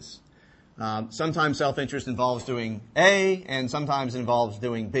that is. Sometimes self-interest involves doing A, and sometimes it involves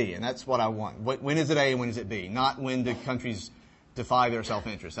doing B, and that's what I want. When is it A and when is it B? Not when do countries defy their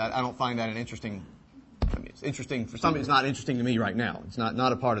self-interest. I don't find that an interesting. I mean, it's interesting for some. It's not interesting to me right now. It's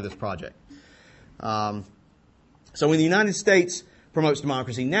not a part of this project. So when the United States promotes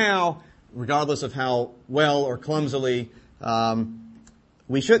democracy now, regardless of how well or clumsily,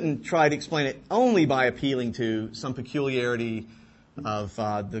 we shouldn't try to explain it only by appealing to some peculiarity of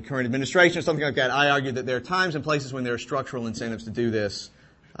the current administration or something like that. I argue that there are times and places when there are structural incentives to do this.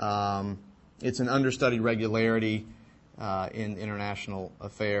 It's an understudied regularity in international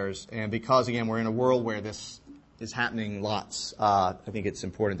affairs. And because, again, we're in a world where this is happening lots, I think it's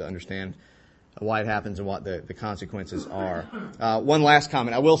important to understand why it happens and what the consequences are. One last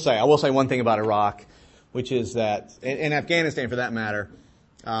comment. I will say one thing about Iraq, which is that, and Afghanistan for that matter,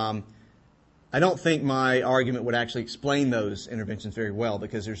 I don't think my argument would actually explain those interventions very well,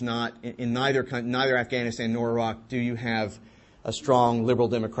 because there's not, in neither Afghanistan nor Iraq do you have a strong liberal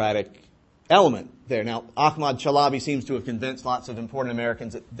democratic element there. Now, Ahmad Chalabi seems to have convinced lots of important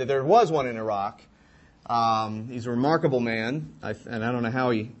Americans that there was one in Iraq. He's a remarkable man, and I don't know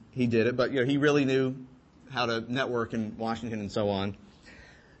how he did it, but he really knew how to network in Washington and so on.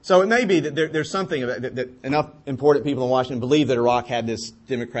 So it may be that there's something that enough important people in Washington believe that Iraq had this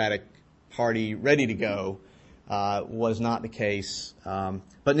democratic party ready to go. Was not the case.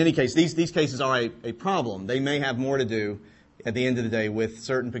 But in any case, these cases are a problem. They may have more to do at the end of the day with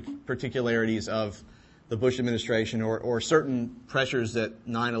certain particularities of the Bush administration or certain pressures that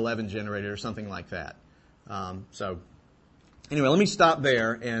 9/11 generated or something like that. So anyway, let me stop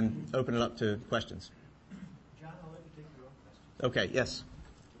there and open it up to questions. John, I'll let you take your own question. Okay, yes.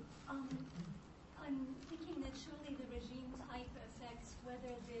 I'm thinking that surely the regime type affects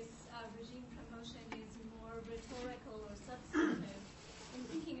whether this regime promotion is more rhetorical or substantive. In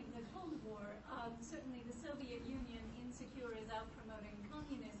thinking of the Cold War, certainly the Soviet Union, insecure, is out promoting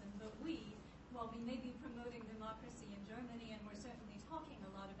communism, but while we may be promoting democracy in Germany, and we're certainly talking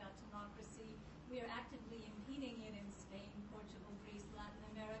a lot about democracy, we are actively impeding it in Spain, Portugal, Greece, Latin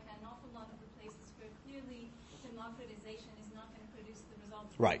America, an awful lot of the places where clearly democratization is not going to produce the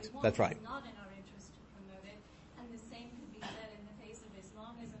results Right, we want. that's right. It's not in our interest to promote it. And the same could be said in the face of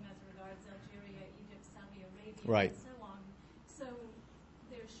Islamism as regards Algeria, Egypt, Saudi Arabia, Right. and so on. So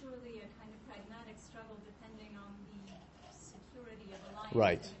there's surely a kind of pragmatic struggle depending on the security of alliance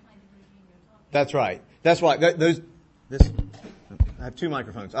Right. and the kind of regime you're talking about. That's right. That's why I have two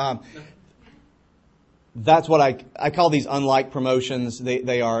microphones. That's what I call these unlike promotions.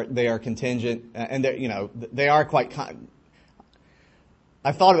 They are contingent, and they are quite.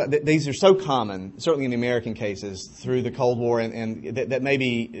 I've thought about these are so common, certainly in the American cases through the Cold War, and that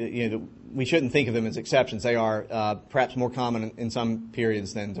maybe we shouldn't think of them as exceptions. They are perhaps more common in some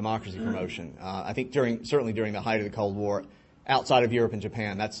periods than democracy promotion. I think certainly during the height of the Cold War, outside of Europe and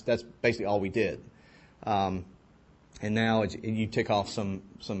Japan, that's basically all we did. And now you tick off some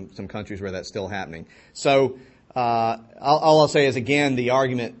countries where that's still happening. So all I'll say is, again, the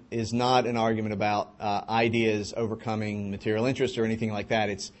argument is not an argument about ideas overcoming material interest or anything like that.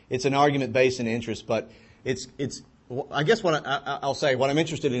 It's an argument based in interest, but it's. I guess what I'll say, what I'm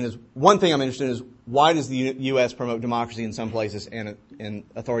interested in is, one thing I'm interested in is, why does the U.S. promote democracy in some places and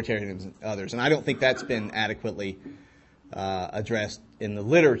authoritarianism in others? And I don't think that's been adequately addressed in the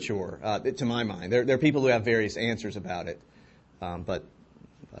literature, to my mind. There are people who have various answers about it,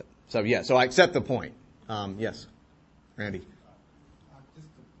 so I accept the point. Yes, Randy. I just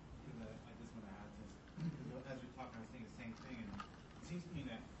want to add this. As you're talking, I was thinking the same thing, and it seems to me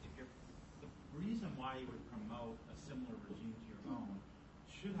that the reason why you would promote a similar regime to your own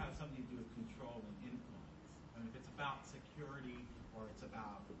should have something to do with control and influence. I mean, if it's about security or it's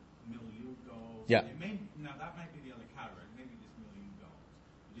about milieu goals, Yeah. That might be the other category. Maybe just milieu goals.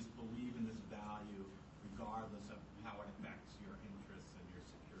 You just believe in this value regardless of how it affects your interests and your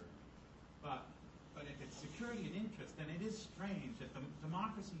security. But if it's security and interest, then it is strange that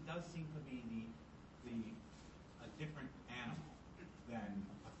democracy does seem to be a different animal than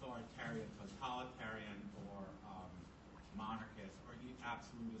authoritarian, totalitarian, or monarchist, or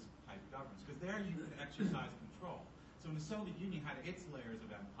absolutist type governments. Because there you could exercise control. So when the Soviet Union had its layers of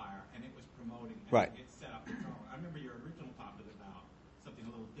empire, and it was promoting, and Right. it set up its own. I remember your original topic about something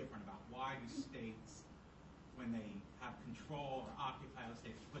a little different about why do states, when they have control or occupy other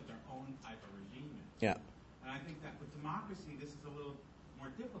states, put their own type of regime in. Yeah. And I think that with democracy, this is a little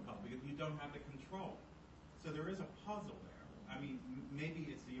more difficult because you don't have the control. So there is a puzzle there. I mean, maybe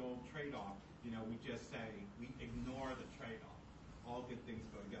it's the old trade-off. we just say, we ignore the trade-off. All good things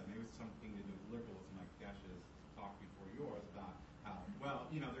go together. Maybe it's something to do with liberalism, like Gesh's talk before yours about how,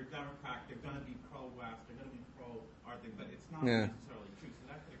 they're Democrat, they're going to be pro-West, they're going to be pro-our thing, but it's not necessarily true. So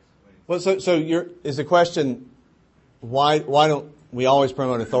that could explain. Well, is the question, why don't we always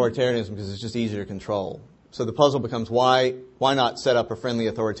promote authoritarianism? Because it's just easier to control. So the puzzle becomes, why not set up a friendly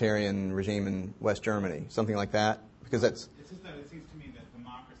authoritarian regime in West Germany, something like that? Because that's... It's just that it seems to me that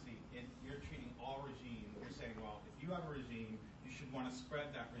democracy, you're treating all regimes, you're saying, well, if you have a regime, you should want to spread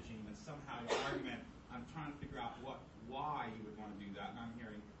that regime, and somehow your argument, I'm trying to figure out why you would want to do that, and I'm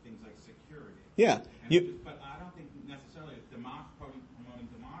hearing things like security. Yeah. But I don't think necessarily that promoting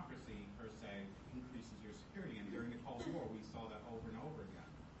democracy, per se, increases your security, and during the Cold War, we saw that over and over again.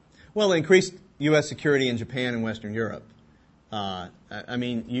 Well, increased U.S. security in Japan and Western Europe. You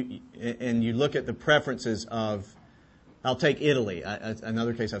look at the preferences of, I'll take Italy,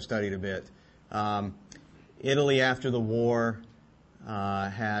 another case I've studied a bit. Italy after the war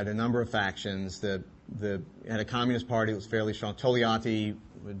had a number of factions. Had a communist party that was fairly strong. Togliatti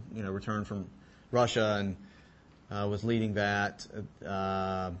would, return from Russia and was leading that.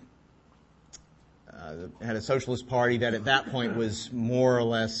 Had a socialist party that at that point was more or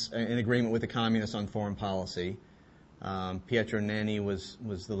less in agreement with the communists on foreign policy. Pietro Nenni was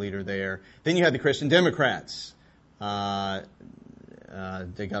the leader there. Then you had the Christian Democrats. De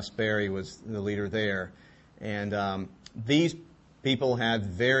Gasperi was the leader there. And these people had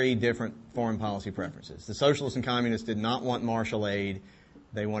very different foreign policy preferences. The socialists and communists did not want Marshall aid.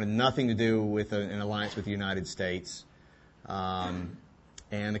 They wanted nothing to do with an alliance with the United States. And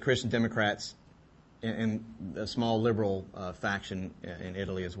the Christian Democrats and a small liberal faction in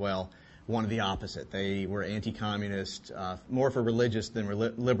Italy as well wanted the opposite. They were anti-communist, more for religious than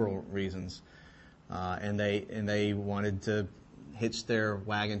liberal reasons, and they wanted to hitch their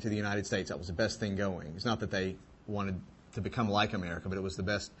wagon to the United States. That was the best thing going. It's not that they wanted to become like America, but it was the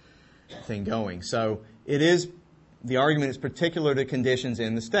best thing going. So the argument is particular to conditions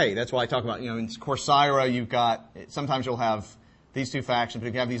in the state. That's why I talk about, in Corsaira, sometimes you'll have these two factions, but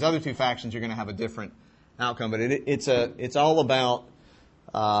if you have these other two factions, you're going to have a different outcome. But it's all about,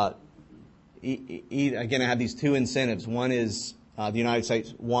 again, I have these two incentives. One is the United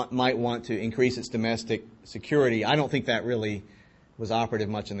States might want to increase its domestic security. I don't think that really was operative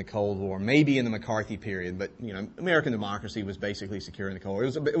much in the Cold War, maybe in the McCarthy period, but American democracy was basically secure in the Cold War.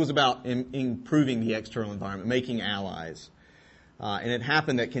 It was about improving the external environment, making allies. And it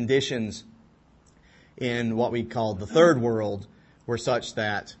happened that conditions in what we called the Third World were such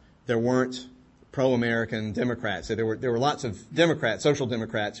that there weren't pro-American Democrats. So there were lots of Democrats, social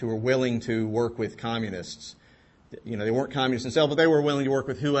Democrats, who were willing to work with communists. They weren't communists themselves, but they were willing to work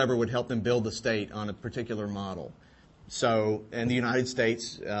with whoever would help them build the state on a particular model. So, in the United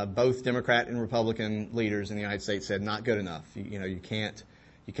States, both Democrat and Republican leaders in the United States said, not good enough. You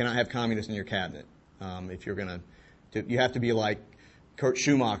cannot have communists in your cabinet. If you're going to, you have to be like Kurt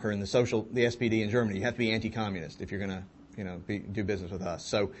Schumacher and the SPD in Germany. You have to be anti-communist if you're going to, do business with us.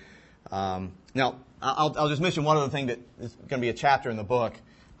 So, now I'll just mention one other thing that is going to be a chapter in the book.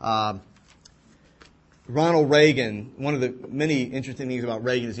 Ronald Reagan. One of the many interesting things about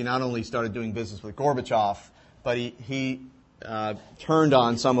Reagan is he not only started doing business with Gorbachev, but he turned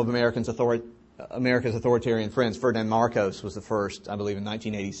on some of America's authoritarian friends. Ferdinand Marcos was the first, I believe, in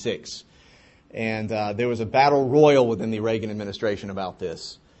 1986. And there was a battle royal within the Reagan administration about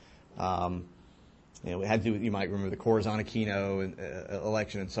this. We had to do, you might remember the Corazon-Aquino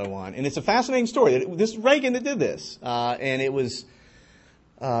election and so on. And it's a fascinating story. This is Reagan that did this. And it was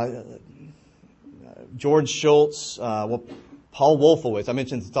George Shultz, Paul Wolfowitz. I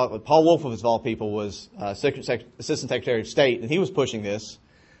mentioned to talk with Paul Wolfowitz, of all people, was Assistant Secretary of State, and he was pushing this.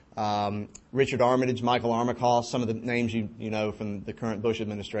 Richard Armitage, Michael Armacost, some of the names you know from the current Bush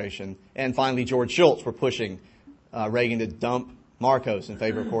administration. And finally, George Shultz were pushing Reagan to dump Marcos in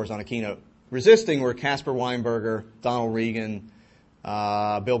favor of Corazon-Aquino. Resisting were Caspar Weinberger, Donald Regan,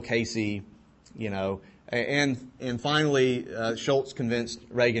 Bill Casey, and finally Shultz convinced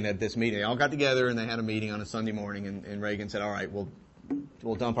Reagan at this meeting. They all got together and they had a meeting on a Sunday morning, and Reagan said, all right, we'll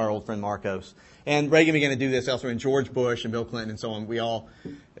dump our old friend Marcos. And Reagan began to do this elsewhere, and George Bush and Bill Clinton and so on.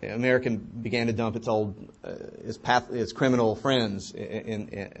 American began to dump its criminal friends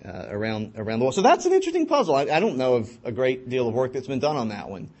around the world. So that's an interesting puzzle. I don't know of a great deal of work that's been done on that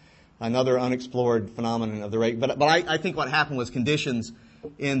one. Another unexplored phenomenon of the Reagan. But I think what happened was conditions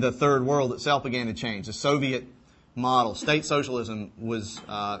in the Third World itself began to change. The Soviet model, state socialism,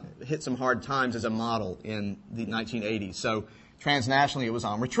 hit some hard times as a model in the 1980s. So transnationally, it was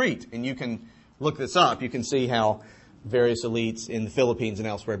on retreat, and you can look this up. You can see how various elites in the Philippines and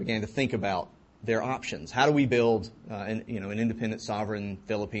elsewhere began to think about their options. How do we build an independent, sovereign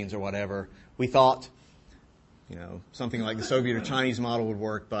Philippines or whatever? We thought, something like the Soviet or Chinese model would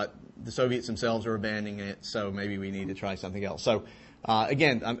work, but the Soviets themselves are abandoning it, so maybe we need to try something else. So,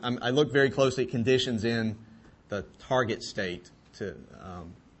 again, I look very closely at conditions in the target state to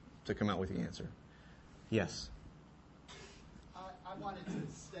come out with the answer. Yes? I wanted to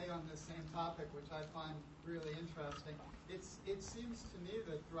stay on this same topic, which I find really interesting. It seems to me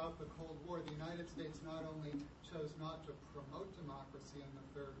that throughout the Cold War, the United States not only chose not to promote democracy in the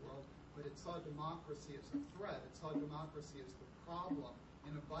Third World, but it saw democracy as a threat. It saw democracy as the problem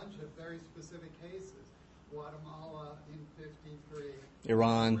in a bunch of very specific cases. Guatemala in 53.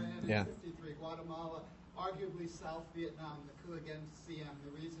 Iran in 53. Guatemala, arguably South Vietnam, the coup against Siem.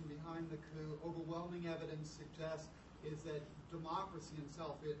 The reason behind the coup, overwhelming evidence suggests, is that democracy in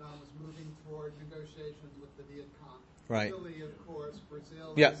South Vietnam was moving toward negotiations with the Viet Cong. Right. Chile, of course,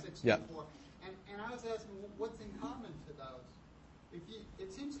 Brazil Yeah, in 64. yeah. And I was asking, what's in common to those? It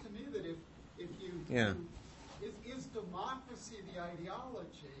seems to me that is democracy the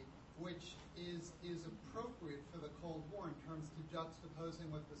ideology which is appropriate for the Cold War in terms of juxtaposing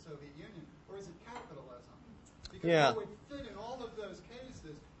with the Soviet Union, or is it capitalism? Because what would fit in all of those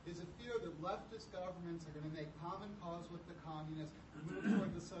cases is a fear that leftist governments are going to make common cause with the communists, move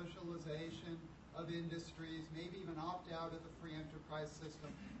toward the socialization of industries, maybe even opt out of the free enterprise system.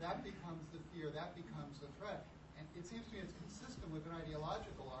 That becomes the fear. That becomes the threat. And it seems to me it's consistent with an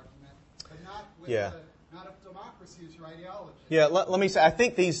ideological argument, but not with not if democracy is your ideology. Yeah, let me say, I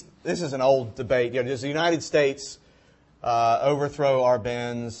think this is an old debate. Does the United States overthrow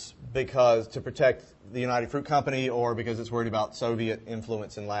Arbenz to protect the United Fruit Company, or because it's worried about Soviet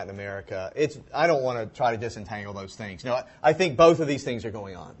influence in Latin America? I don't want to try to disentangle those things. I think both of these things are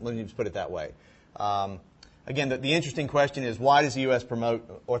going on. Let me just put it that way. Again, the interesting question is, why does the U.S.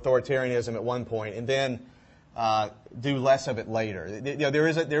 promote authoritarianism at one point and then do less of it later? There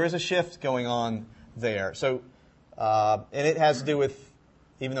is a shift going on there. So, and it has to do with,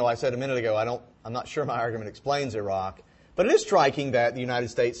 even though I said a minute ago, I'm not sure my argument explains Iraq, but it is striking that the United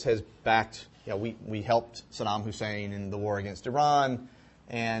States has backed. We helped Saddam Hussein in the war against Iran,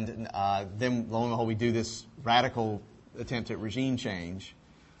 and then lo and behold, we do this radical attempt at regime change.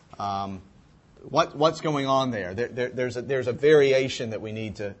 What's going on there? There's a variation that we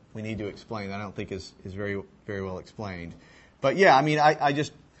need to explain that I don't think is very very well explained. But yeah, I mean,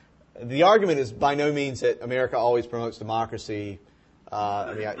 the argument is by no means that America always promotes democracy. We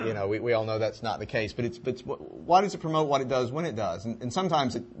all know that's not the case. But why does it promote what it does when it does? And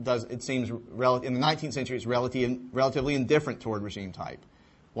sometimes it does. It seems in the 19th century it's relatively indifferent toward regime type.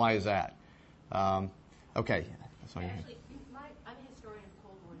 Why is that? Okay. Sorry. Actually, I'm a historian of the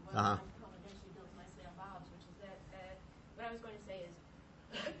Cold War. Well, I'm eventually built my Sam Bob's, which is that what I was going to say is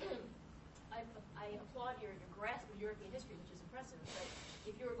I applaud your grasp of European history, which is impressive. But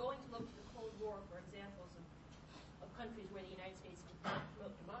if you were going to look to the Cold War for examples of countries where the United States did not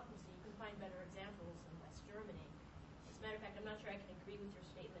promote democracy, you can find better examples in West Germany. As a matter of fact, I'm not sure I can agree with your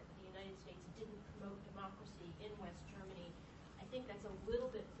statement that the United States didn't promote democracy in West Germany. I think that's a little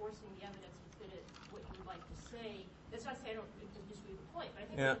bit forcing the evidence to fit it what you would like to say. That's not to say I don't disagree with the point, but I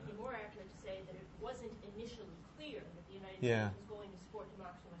think it would be more accurate to say that it wasn't initially clear that the United States was going to support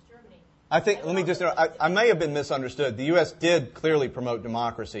democracy in West Germany. I may have been misunderstood. The U.S. did clearly promote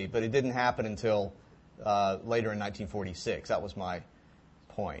democracy, but it didn't happen until later in 1946. That was my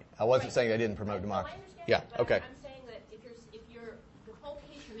point. I wasn't saying they didn't promote democracy. I understand that, but I'm saying that if you're the whole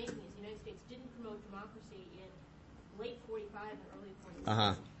case you're making is the United States didn't promote democracy in late 45 and early 46.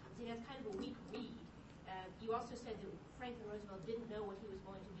 So that's kind of a weak read. You also said that Franklin Roosevelt didn't know what he was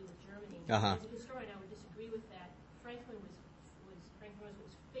going to do with Germany. As a historian, I would disagree with that. Franklin Roosevelt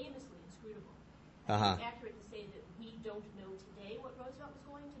was famously inscrutable. It's accurate to say that we don't know today what Roosevelt was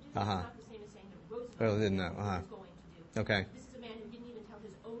going to do. It's not the same as saying that Roosevelt didn't know what he was going to do. Okay. This is a man who didn't even tell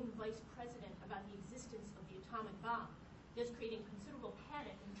his own vice president about the existence of the atomic bomb, thus creating considerable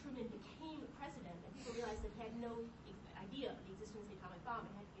panic when Truman became president and people realized that he had no idea of the existence of the atomic bomb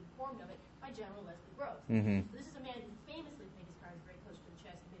and had to be informed of it by General Leslie Groves. So this is a man who famously played his cards very close to the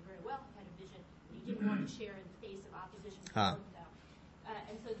chest and may very well have had a vision that he didn't want to share in the face of opposition to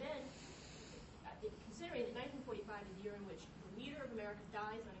and so then, considering that 1945 is the year in which the leader of America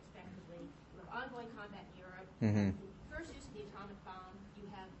dies unexpectedly, you have ongoing combat in Europe, the first use of the atomic bomb, you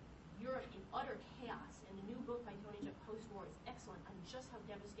have Europe in utter chaos, and the new book by Tony Judd, Post-War, is excellent on just how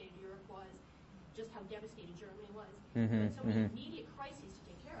devastated Europe was, just how devastated Germany was. But so many immediate crises to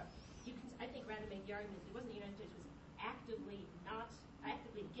take care of. You can, I think, rather make the argument that it wasn't the United States was actively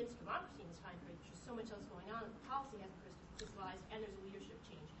against democracy in this time period, which was so so much else going on, the policy hasn't crystallized, and there's a leadership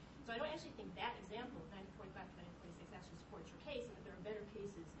change. So I don't actually think that example of 1945 to 1946 actually supports your case, and that there are better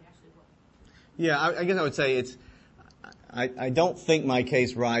cases to actually look. Yeah, I guess I would say I don't think my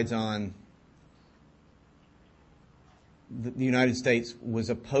case rides on the United States was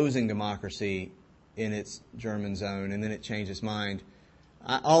opposing democracy in its German zone, and then it changed its mind.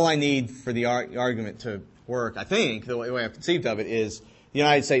 All I need for the argument to work, I think, the way I've conceived of it, is the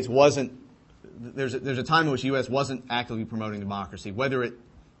United States wasn't. There's a time in which the U.S. wasn't actively promoting democracy, whether it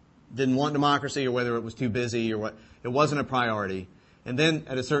didn't want democracy or whether it was too busy or what. It wasn't a priority. And then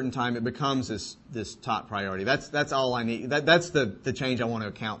at a certain time, it becomes this top priority. That's all I need. That's the change I want to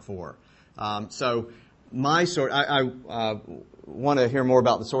account for. So my I want to hear more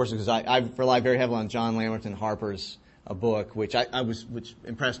about the sources because I've relied very heavily on John Lamberton Harper's book, which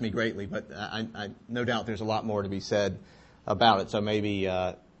impressed me greatly. But I no doubt there's a lot more to be said about it. So maybe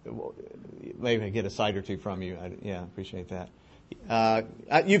I get a cite or two from you. I appreciate that.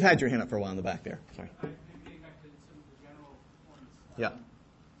 You've had your hand up for a while in the back there. Sorry. Yeah.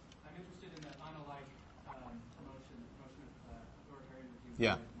 I'm interested in the unalike promotion of authoritarian regimes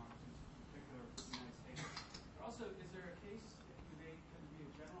Yeah. and democracies, in particular the United States. But also, is there a case that could be a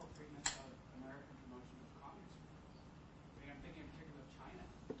general treatment of American promotion of communism? I'm thinking in particular of China,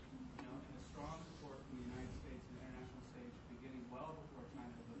 and the strong support from the United States and the international stage beginning well before China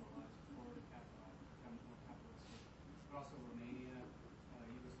had liberalized, before it become more capitalistic. But also Romania,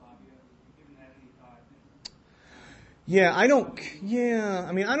 Yugoslavia. Have you given that any thought? Yeah, I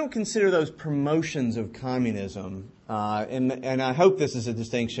don't consider those promotions of communism, and I hope this is a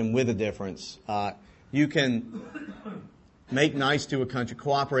distinction with a difference. You can make nice to a country,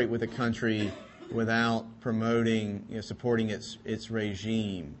 cooperate with a country without promoting, supporting its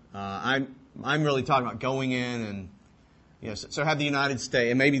regime. I'm really talking about going in and, so have the United States,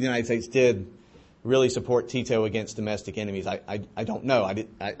 and maybe the United States did really support Tito against domestic enemies. I don't know.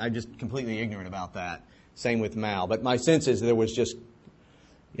 I'm just completely ignorant about that. Same with Mao. But my sense is there was just,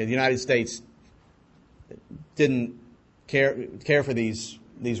 the United States didn't care for these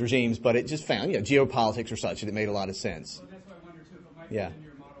regimes, but it just found, geopolitics or such, that it made a lot of sense. Well, that's what I wonder, too, if it might be in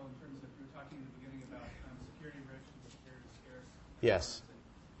your model in terms of, you were talking in the beginning about security rich and security scarce. Yes.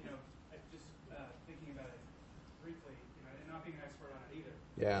 Just thinking about it briefly, and not being an expert on it either.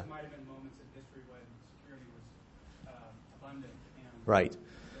 Yeah. There might have been moments in history when security was abundant and Right.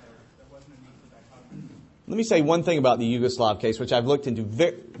 there wasn't a need for dichotomy. Let me say one thing about the Yugoslav case, which I've looked into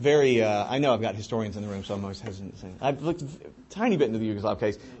very I know I've got historians in the room, so I'm always hesitant to say. I've looked a tiny bit into the Yugoslav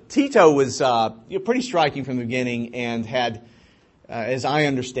case. Tito was pretty striking from the beginning and had, as I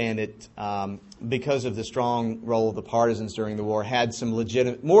understand it, because of the strong role of the partisans during the war, had some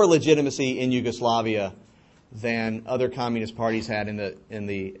more legitimacy in Yugoslavia than other communist parties had in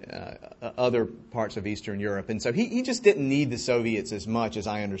the other parts of Eastern Europe. And so he just didn't need the Soviets as much, as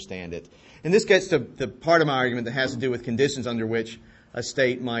I understand it. And this gets to the part of my argument that has to do with conditions under which a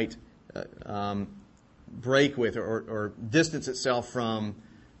state might break with or distance itself from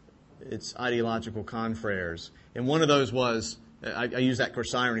its ideological confreres. And one of those was, I use that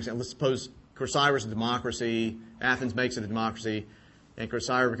Corcyra example. Let's suppose Corcyra is a democracy, Athens makes it a democracy, and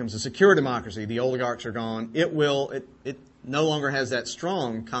Corcyra becomes a secure democracy. The oligarchs are gone. It no longer has that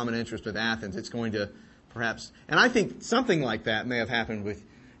strong common interest with Athens. It's going to perhaps, and I think something like that may have happened with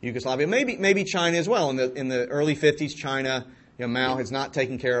Yugoslavia. Maybe China as well. In the early 50s, China, Mao has not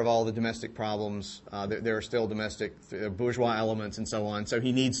taken care of all the domestic problems. There are still domestic bourgeois elements and so on. So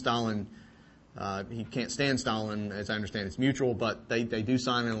he needs Stalin. He can't stand Stalin, as I understand. It's mutual, but they do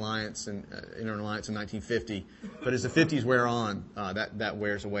sign an alliance and enter an alliance in 1950. But as the 50s wear on, that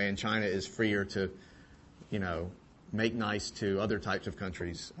wears away, and China is freer to, make nice to other types of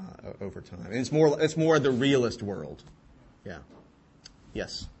countries over time. And it's more the realist world. Yeah.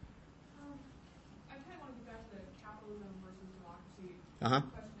 Yes. I kind of want to get back to the capitalism versus democracy Uh-huh.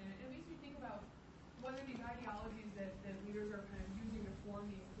 question. It makes me think about whether these ideologies that leaders are kind of using to form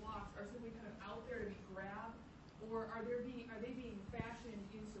these blocks are simply kind of out there to be grabbed, or are they being fashioned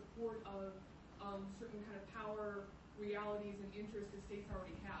in support of certain kind of power realities and interests that states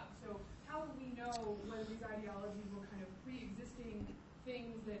already have? So how do we know whether these ideologies were kind of pre-existing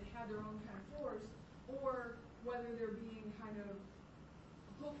things that had their own kind of force, or whether they're being kind of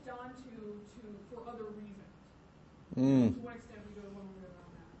hooked onto for other reasons? To what extent we go one way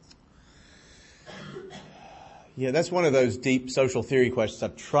around that? Yeah, that's one of those deep social theory questions.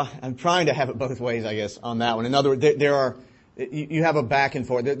 I'm trying to have it both ways, I guess, on that one. In other words, you have a back and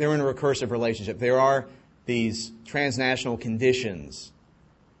forth. They're in a recursive relationship. There are these transnational conditions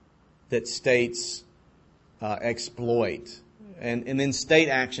that states exploit and then state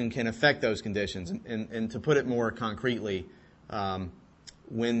action can affect those conditions. And to put it more concretely,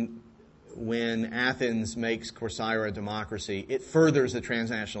 when Athens makes Corcyra a democracy, it furthers the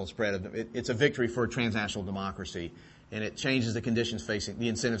transnational spread of it. It's a victory for transnational democracy, and it changes the conditions facing, the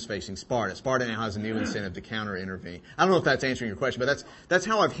incentives facing Sparta. Sparta now has a new incentive to counter-intervene. I don't know if that's answering your question, but that's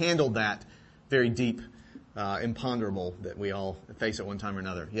how I've handled that very deep, imponderable that we all face at one time or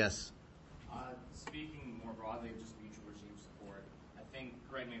another. Yes? Speaking more broadly of just mutual regime support, I think,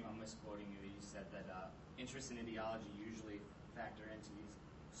 correct me if I'm misquoting you, you said that interest and ideology usually factor into these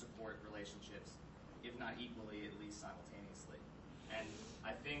support relationships, if not equally, at least simultaneously. And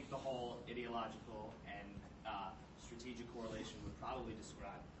I think the whole ideological and strategic correlation would probably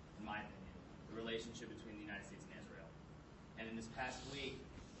describe, in my opinion, the relationship between the United States and Israel. And in this past week,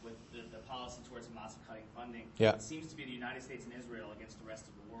 with the policy towards Hamas of cutting funding, Yeah. it seems to be the United States and Israel against the rest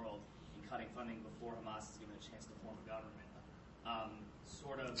of the world in cutting funding before Hamas is given a chance to form a government.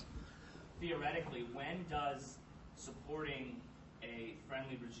 Sort of theoretically, when does supporting a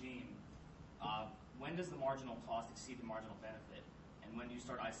friendly regime, when does the marginal cost exceed the marginal benefit? And when do you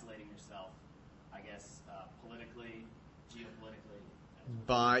start isolating yourself, I guess, politically, geopolitically?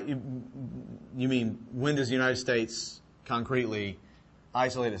 You mean, when does the United States concretely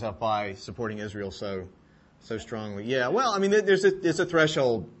isolate itself by supporting Israel so strongly? Yeah, well, I mean, it's a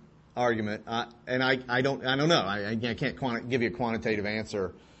threshold argument, and I don't know. I can't give you a quantitative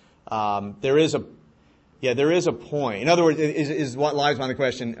answer. There is a point. In other words, is what lies behind the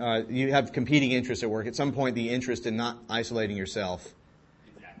question. You have competing interests at work. At some point, the interest in not isolating yourself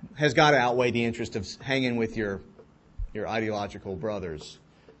has got to outweigh the interest of hanging with your ideological brothers.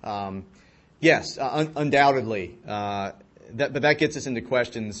 Yes, undoubtedly. But that gets us into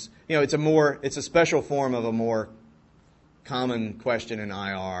questions. It's a special form of a more common question in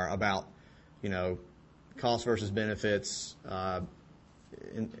IR about, cost versus benefits. When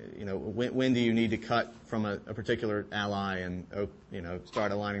do you need to cut from a particular ally and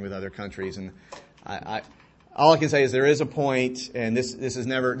start aligning with other countries? And all I can say is there is a point, and this is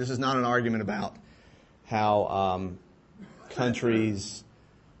not an argument about how countries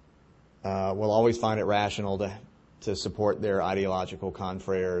will always find it rational to support their ideological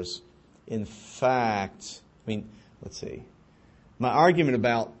confreres. In fact, let's see. My argument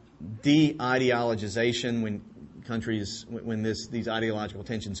about de-ideologization when these ideological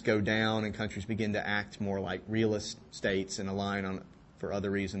tensions go down and countries begin to act more like realist states and align for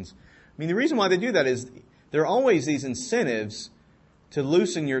other reasons. The reason why they do that is there are always these incentives to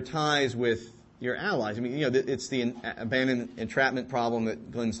loosen your ties with your allies. It's the abandoned entrapment problem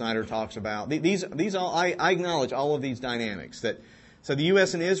that Glenn Snyder talks about. I acknowledge all of these dynamics. So the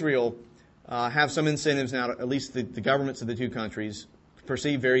U.S. and Israel have some incentives now, at least the governments of the two countries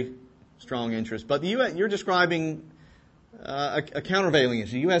perceive very strong interest. But the U.S., you're describing a countervailing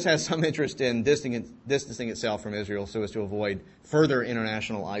issue. The U.S. has some interest in distancing itself from Israel so as to avoid further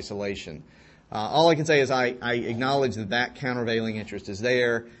international isolation. All I can say is I acknowledge that countervailing interest is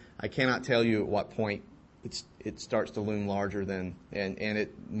there. I cannot tell you at what point it starts to loom larger than, and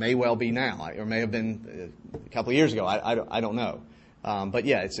it may well be now, or may have been a couple of years ago. I don't know. But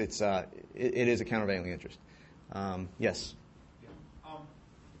yeah, it is a countervailing interest. Yes.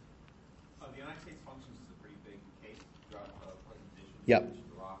 The United States functions as a pretty big case throughout the presentation. Yep.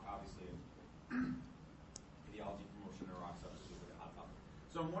 Iraq, obviously, ideology promotion in Iraq is a hot topic.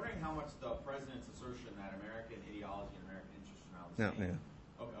 So I'm wondering how much the president's assertion that American ideology and American interests are now the same.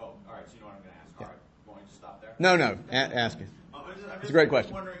 Yeah. Okay. Oh, all right. So you know what I'm going to ask. All right. Want me to just stop there? No. Ask it. It's a great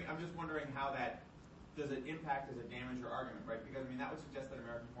question. I'm just wondering how that does it impact, does it damage your argument, right? Because that would suggest that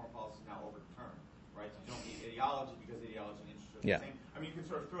American foreign policy is now overturned, right? So you don't need ideology because ideology and interests are the same. You can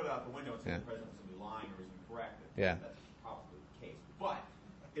sort of throw that out the window and say the president was simply lying or is incorrect. That's probably the case. But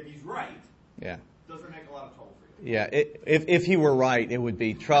if he's right, does it make a lot of trouble for you? Yeah. If he were right, it would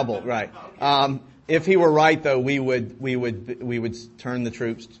be trouble, right? If he were right, though, we would turn the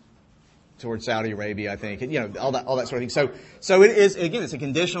troops towards Saudi Arabia, I think, and all that sort of thing. So it is, again, it's a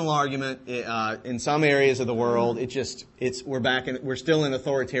conditional argument. In some areas of the world, we're still in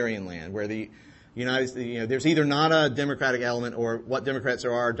authoritarian land where the United States, there's either not a democratic element or what Democrats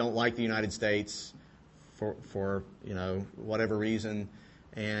there are don't like the United States for whatever reason,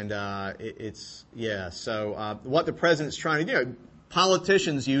 and So what the president's trying to do,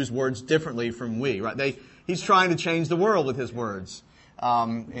 politicians use words differently from we, right? He's trying to change the world with his words.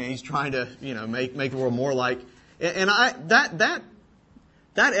 And he's trying to, make the world more like, and that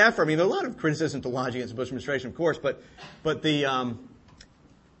effort. There are a lot of criticism to lodge against the Bush administration, of course, but the,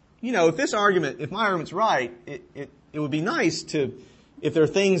 if my argument's right, it would be nice to if there are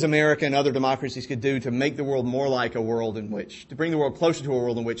things America and other democracies could do to make the world more like a world in which, to bring the world closer to a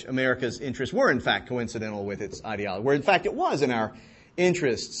world in which America's interests were in fact coincidental with its ideology, where in fact it was in our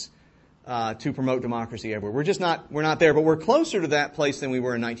interests to promote democracy everywhere. We're not there, but we're closer to that place than we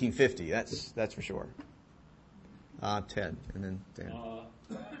were in 1950. That's for sure. Ted, and then Dan.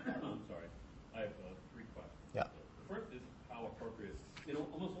 I'm sorry. I have 3 questions. Yeah. The first is how appropriate. In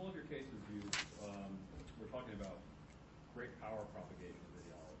almost all of your cases, we're talking about great power propagation of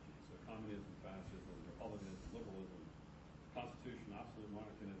ideology. So communism, fascism, republicanism, liberalism, constitution, absolute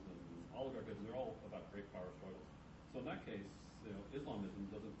monarchianism, oligarchism, they're all about great power struggles. So in that case, Islamism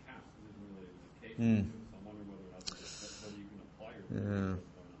doesn't count. It isn't really a case. So I'm wondering whether or not whether you can apply your theory to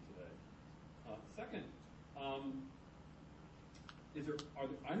what's going on today. Second,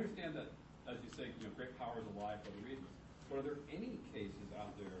 I understand that, as you say, great power is alive for other reasons. But are there any cases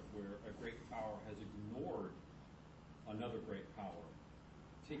out there where a great power has ignored another great power,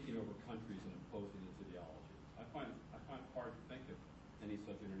 taking over countries and imposing its ideology? I find it hard to think of any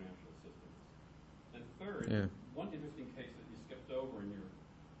such international systems. And third, one interesting case that you skipped over in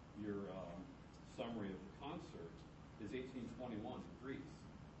your summary of the concert is 1821 in Greece,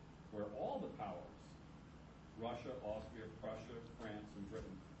 where all the powers, Russia, Austria, Prussia, France, and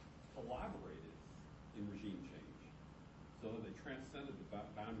Britain, collaborated in regime change, so that they transcended the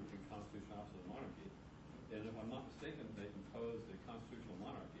boundary between constitutional and absolute monarchy. And if I'm not mistaken, they imposed a constitutional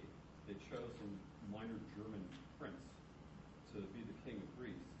monarchy. They chose some minor German prince to be the king of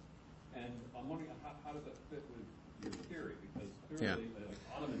Greece. And I'm wondering how does that fit with your theory? Because clearly,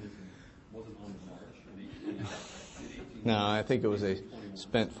 Ottomanism wasn't on the march in 18. No, I think it was a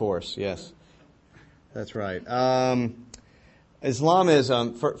spent force. Yes, that's right.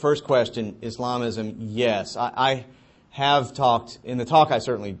 Islamism. First question. Islamism. Yes, I have talked in the talk. It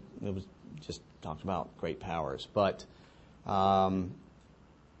was just talked about great powers, but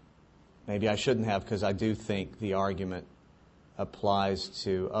maybe I shouldn't have, because I do think the argument applies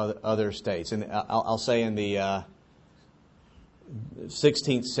to other states. And I'll say in the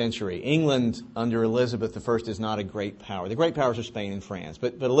 16th century, England under Elizabeth I is not a great power. The great powers are Spain and France,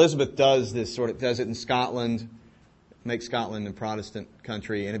 but Elizabeth does it in Scotland, makes Scotland a Protestant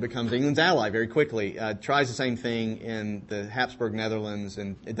country, and it becomes England's ally very quickly. Tries the same thing in the Habsburg Netherlands,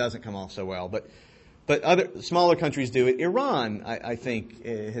 and it doesn't come off so well. But other smaller countries do it. Iran, I think,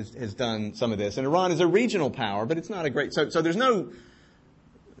 has done some of this, and Iran is a regional power, but it's not a great. So there's no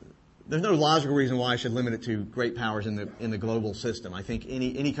logical reason why I should limit it to great powers in the global system. I think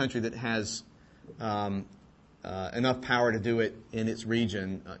any country that has enough power to do it in its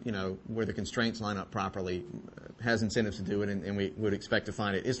region, where the constraints line up properly, has incentives to do it, and we would expect to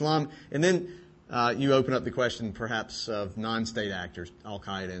find it. Islam, and then you open up the question perhaps of non-state actors,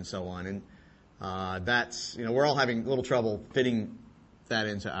 Al-Qaeda and so on, and that's, we're all having a little trouble fitting that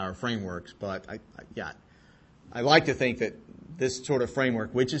into our frameworks, but I like to think that this sort of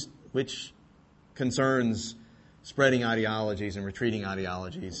framework, which concerns spreading ideologies and retreating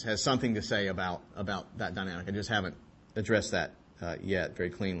ideologies, has something to say about that dynamic. I just haven't addressed that yet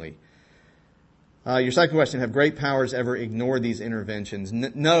very cleanly. Your second question: have great powers ever ignored these interventions?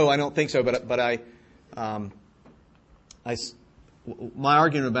 No, I don't think so. But my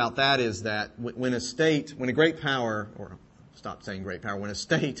argument about that is that when a great power, or stop saying great power, when a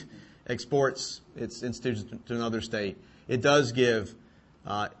state exports its institutions to another state, it does give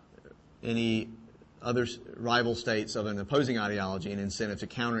any other rival states of an opposing ideology an incentive to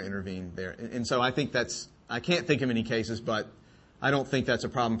counter-intervene there. And so I think I can't think of any cases, but I don't think that's a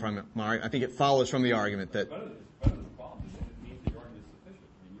problem from my. I think it follows from the argument that. It's better than the problem. It means the argument is sufficient.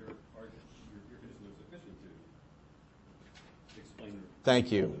 I mean, your condition is sufficient to explain.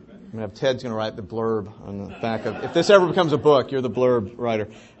 Thank you. I'm going to have Ted's going to write the blurb on the back of. If this ever becomes a book, you're the blurb writer.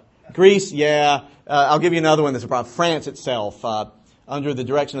 Greece, yeah. I'll give you another one that's a problem. France itself, under the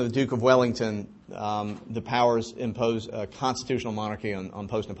direction of the Duke of Wellington, the powers impose a constitutional monarchy on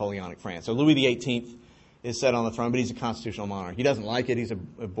post-Napoleonic France. So Louis XVIII is set on the throne, but he's a constitutional monarch. He doesn't like it. He's a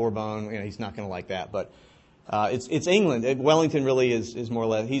Bourbon. He's not going to like that. But it's England. Wellington really is more or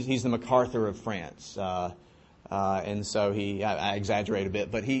less. He's the MacArthur of France, and so I exaggerate a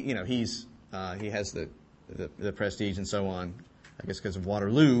bit, but he has the prestige and so on. I guess because of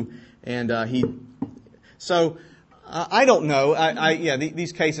Waterloo, and So I don't know.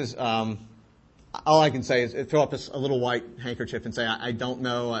 These cases. All I can say is throw up a little white handkerchief and say I don't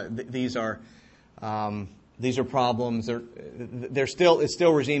know. These are problems. It's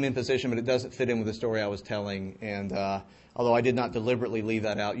still regime imposition, but it doesn't fit in with the story I was telling. And although I did not deliberately leave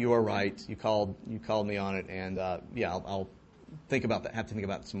that out, you are right. You called me on it, and I'll think about that. Have to think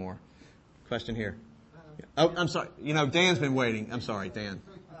about it some more. Question here. Oh, I'm sorry. Dan's been waiting. I'm sorry, Dan.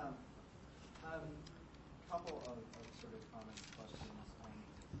 Couple of sort of comments, questions.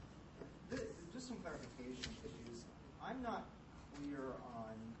 Just some clarification issues. I'm not clear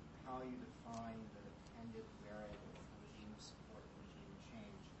on how you define the dependent variable of regime support, regime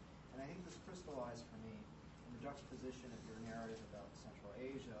change. And I think this crystallized for me in the juxtaposition of your narrative about Central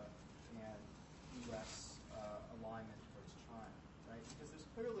Asia and U.S. alignment towards China, right? Because there's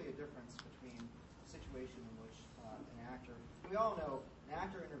clearly a difference between a situation in which an actor, we all know an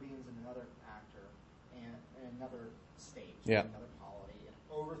actor intervenes in another actor and another state, another polity, and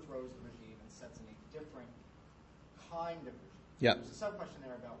overthrows the regime and sets in a different kind of regime. Yeah. There's a sub-question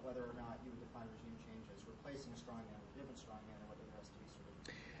there about whether or not you would define regime change as replacing a strongman with a different strongman, or whether there has to be sort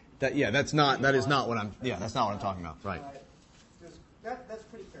of That's not what I'm talking about. Right. That's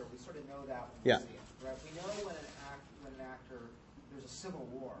pretty clear. We sort of know that when Yeah. we see it, right? We know when an actor, there's a civil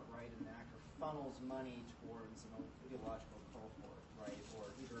war, right, and an actor funnels money towards an ideological cohort, right, or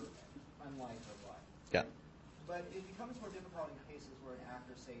either unlike or like. Yeah. But it becomes more difficult in cases where an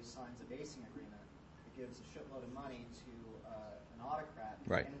actor, say, signs a basing agreement that gives a shitload of money to an autocrat,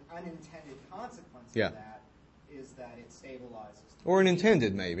 Right. and an unintended consequence Yeah. of that is that it stabilizes the Or an regime.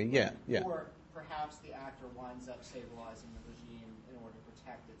 intended, maybe. Yeah. Yeah. Or perhaps the actor winds up stabilizing the regime in order to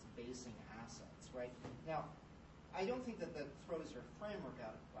protect its basing assets, right? Now, I don't think that throws your framework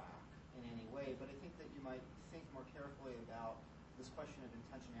out of whack in any way, but I think that you might think more carefully about this question of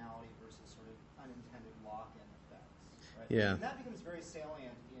intentionality versus sort of unintended lock-in effects, right? Yeah. And that becomes very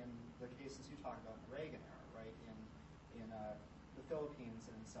salient in the cases you talk about in the Reagan era, right? In the Philippines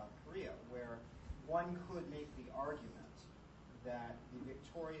and in South Korea, where one could make the argument that the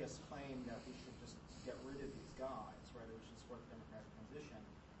victorious claim that we should just get rid of these guys, right, or we should support the democratic transition,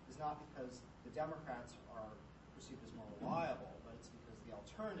 is not because the Democrats are perceived as more reliable, but it's because the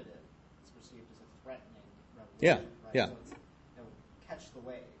alternative is perceived as a threatening revolution. Yeah, Right? yeah. So it's, catch the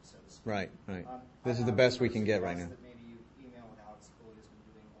wave, so to speak. Right. Right. This I is the would best we can get right now. suggest that maybe you email with Alex Cooley, who's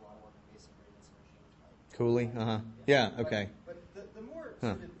been doing a lot of work on basic agreements and regime type. Cooley. Yeah. Okay. But the more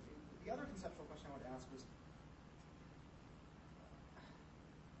sort of, the other conceptual question I wanted to ask was,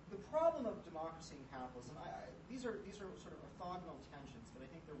 the problem of democracy and capitalism, these are sort of orthogonal tensions, but I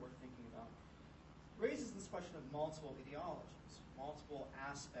think they're worth thinking about, raises this question of multiple ideologies, multiple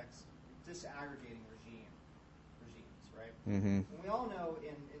aspects, disaggregating regimes, right? Mm-hmm. And we all know,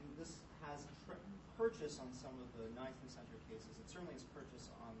 and this has purchase on some of the 19th century cases, it certainly has purchase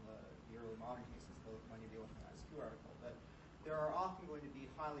on the early modern cases, when you deal with an ISQ article, that there are often going to be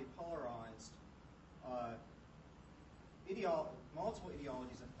highly polarized multiple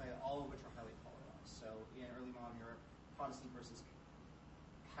ideologies at play, all of which are highly polarized. So in early modern Europe, Protestant versus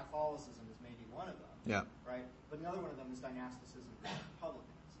Catholicism is maybe one of them, Yeah. right? But another one of them is dynasticism versus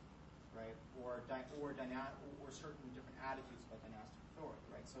republicanism, right? Or certain different attitudes about dynastic authority,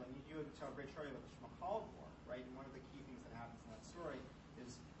 right? So you tell a great story about the Schmalkaldic War, right? And one of the key things that happens in that story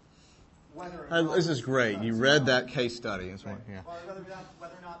is whether or not This is great. You read that case study. Right. Yeah. Well, whether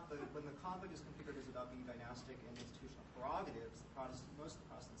or not when the conflict is configured as about being dynastic and institutional prerogatives, most of the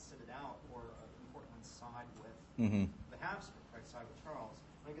Protestants sit it out, or important ones side with the Habsburg, right? Side with Charles.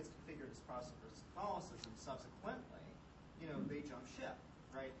 When it gets configured as Protestant versus Catholicism, subsequently, they jump ship,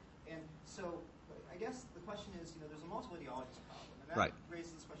 right? And so, I guess the question is, there's a multiple ideologies problem, and that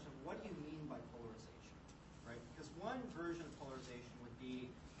raises this question of what do you mean by polarization, right? Because one version of polarization would be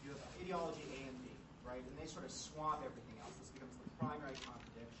you have ideology A and B, right? And they sort of swap everything else. This becomes the primary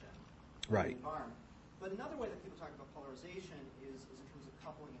contradiction of the environment. But another way that people talk about polarization is in terms of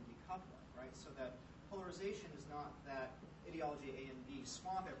coupling and decoupling, right? So that polarization is not that ideology A and B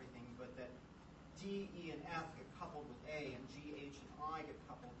swap everything, but that D, E, and F get coupled with A, and G, H, and I get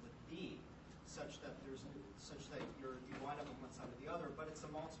coupled with B, such that you wind up on one side or the other. But it's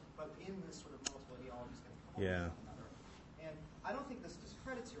but in this sort of multiple ideologies get coupled with one another. And I don't think this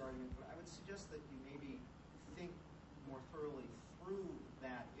discredits your argument, but I would suggest that you maybe think more thoroughly through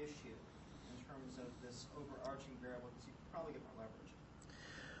that issue in terms of this overarching variable, because you could probably get more leverage.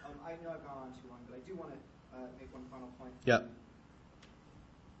 I know I've gone on too long, but I do want to make one final point. Yeah.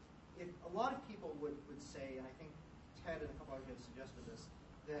 If a lot of people would say, and I think Ted and a couple others have suggested this,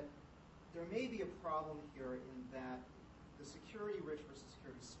 that there may be a problem here in that the security-rich versus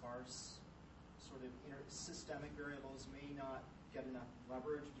security-sparse sort of systemic variables may not get enough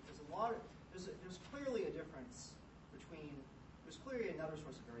leverage, because there's clearly a difference between, there's clearly another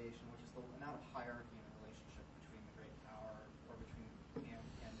source of variation, which is the amount of hierarchy in the relationship between the great power, or between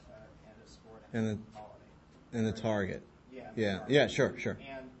and a sport and quality. And the target. Yeah. Yeah, sure.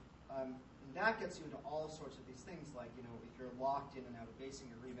 And that gets you into all sorts of these things, like, if you're locked in and out of basing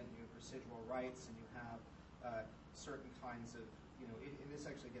agreement, you have residual rights, and you have certain kinds of, and this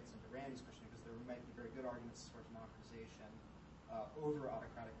actually gets into Randy's question, because there might be very good arguments for democratization over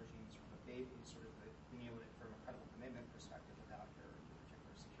autocratic regimes from being able to, from a credible commitment perspective, without your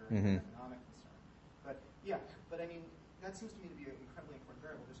particular security and economic concern. But I mean, that seems to me to be an incredibly important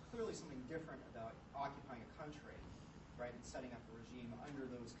variable. There's clearly something different about occupying a country, right, and setting up a regime under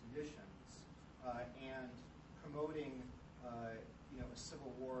those conditions, and promoting a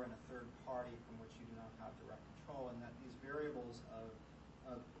civil war and a third party from which you do not have direct control, and that these variables of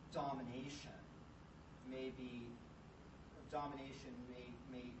domination may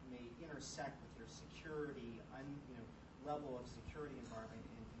intersect with your security, level of security environment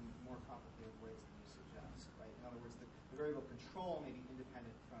in more complicated ways than you suggest, right? In other words, the variable control may be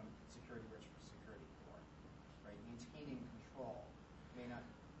independent from security rich or security poor, right? Maintaining control may not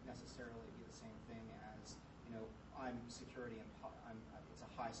necessarily be the same thing as, I'm security and it's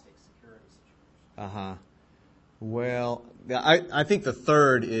a high stakes security situation. Well, I think the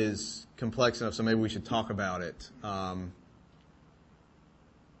third is complex enough, so maybe we should talk about it.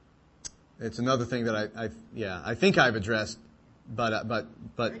 It's another thing that I think I've addressed, but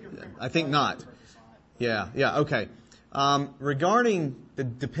I think not. Yeah, okay. Regarding the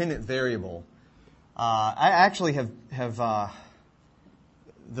dependent variable, I actually have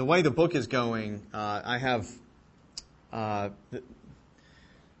the way the book is going, I have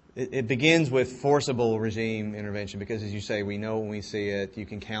it begins with forcible regime intervention, because, as you say, we know when we see it. You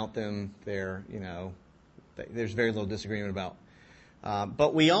can count them. There's very little disagreement about.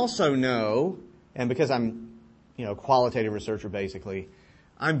 But we also know, and because I'm, a qualitative researcher basically,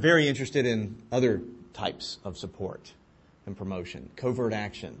 I'm very interested in other types of support and promotion, covert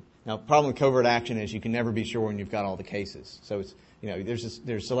action. Now, the problem with covert action is you can never be sure when you've got all the cases. So it's,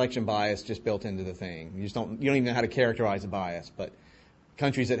 there's selection bias just built into the thing. You don't even know how to characterize a bias. But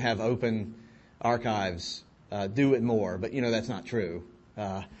countries that have open archives do it more. But that's not true.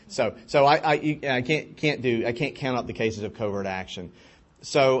 So I can't count up the cases of covert action.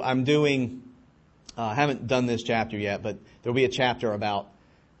 So I'm doing. I haven't done this chapter yet, but there'll be a chapter about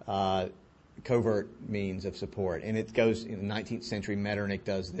covert means of support, and it goes in the 19th century. Metternich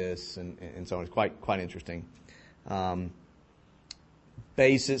does this, and so on. It's quite interesting.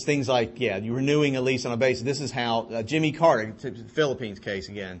 Basis, things like you're renewing a lease on a basis. This is how Jimmy Carter, the Philippines case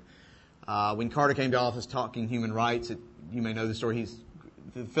again. When Carter came to office talking human rights, you may know the story.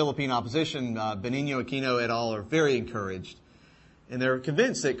 The Philippine opposition, Benigno Aquino et al., are very encouraged. And they're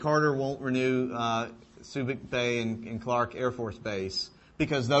convinced that Carter won't renew Subic Bay and Clark Air Force Base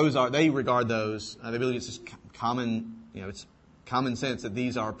because they regard those, they believe it's just common, it's common sense that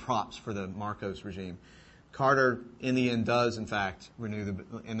these are props for the Marcos regime. Carter, in the end, does, in fact, renew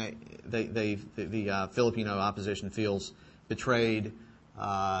and the Filipino opposition feels betrayed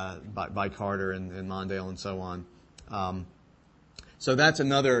by Carter and Mondale and so on. So that's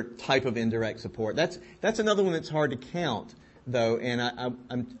another type of indirect support. That's another one that's hard to count, though, and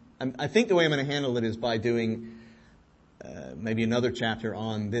I think the way I'm going to handle it is by doing maybe another chapter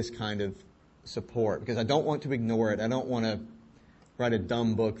on this kind of support, because I don't want to ignore it. I don't want to write a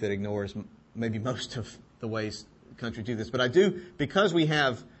dumb book that ignores maybe most of the ways countries do this. But I do, because we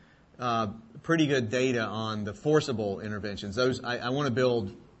have pretty good data on the forcible interventions. Those I want to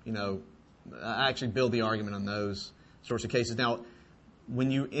build, I actually build the argument on those sorts of cases. Now,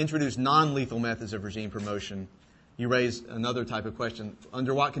 when you introduce non-lethal methods of regime promotion, you raise another type of question.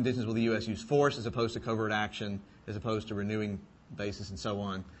 Under what conditions will the U.S. use force as opposed to covert action, as opposed to renewing bases and so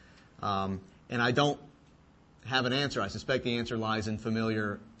on? And I don't have an answer. I suspect the answer lies in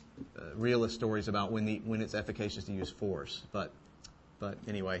familiar realist stories about when it's efficacious to use force. But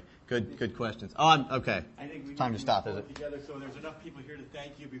anyway, good questions. Okay. I think we time to stop, is it? Together, so there's enough people here to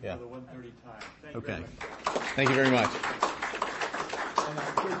thank you before the 1:30 time. Thank you very much. Thank you very much. And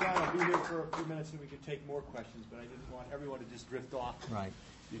I'll be here for a few minutes and we can take more questions, but I didn't want everyone to just drift off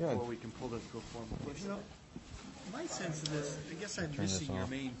before we can pull this go forward. My sense of this, I guess I'm missing your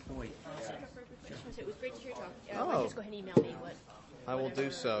main point. It was great to hear you talk. Just go ahead and email me what. I will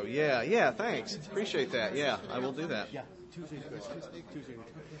do so. Yeah, thanks. Appreciate that. Yeah, I will do that. Yeah, Tuesday's good. Tuesday.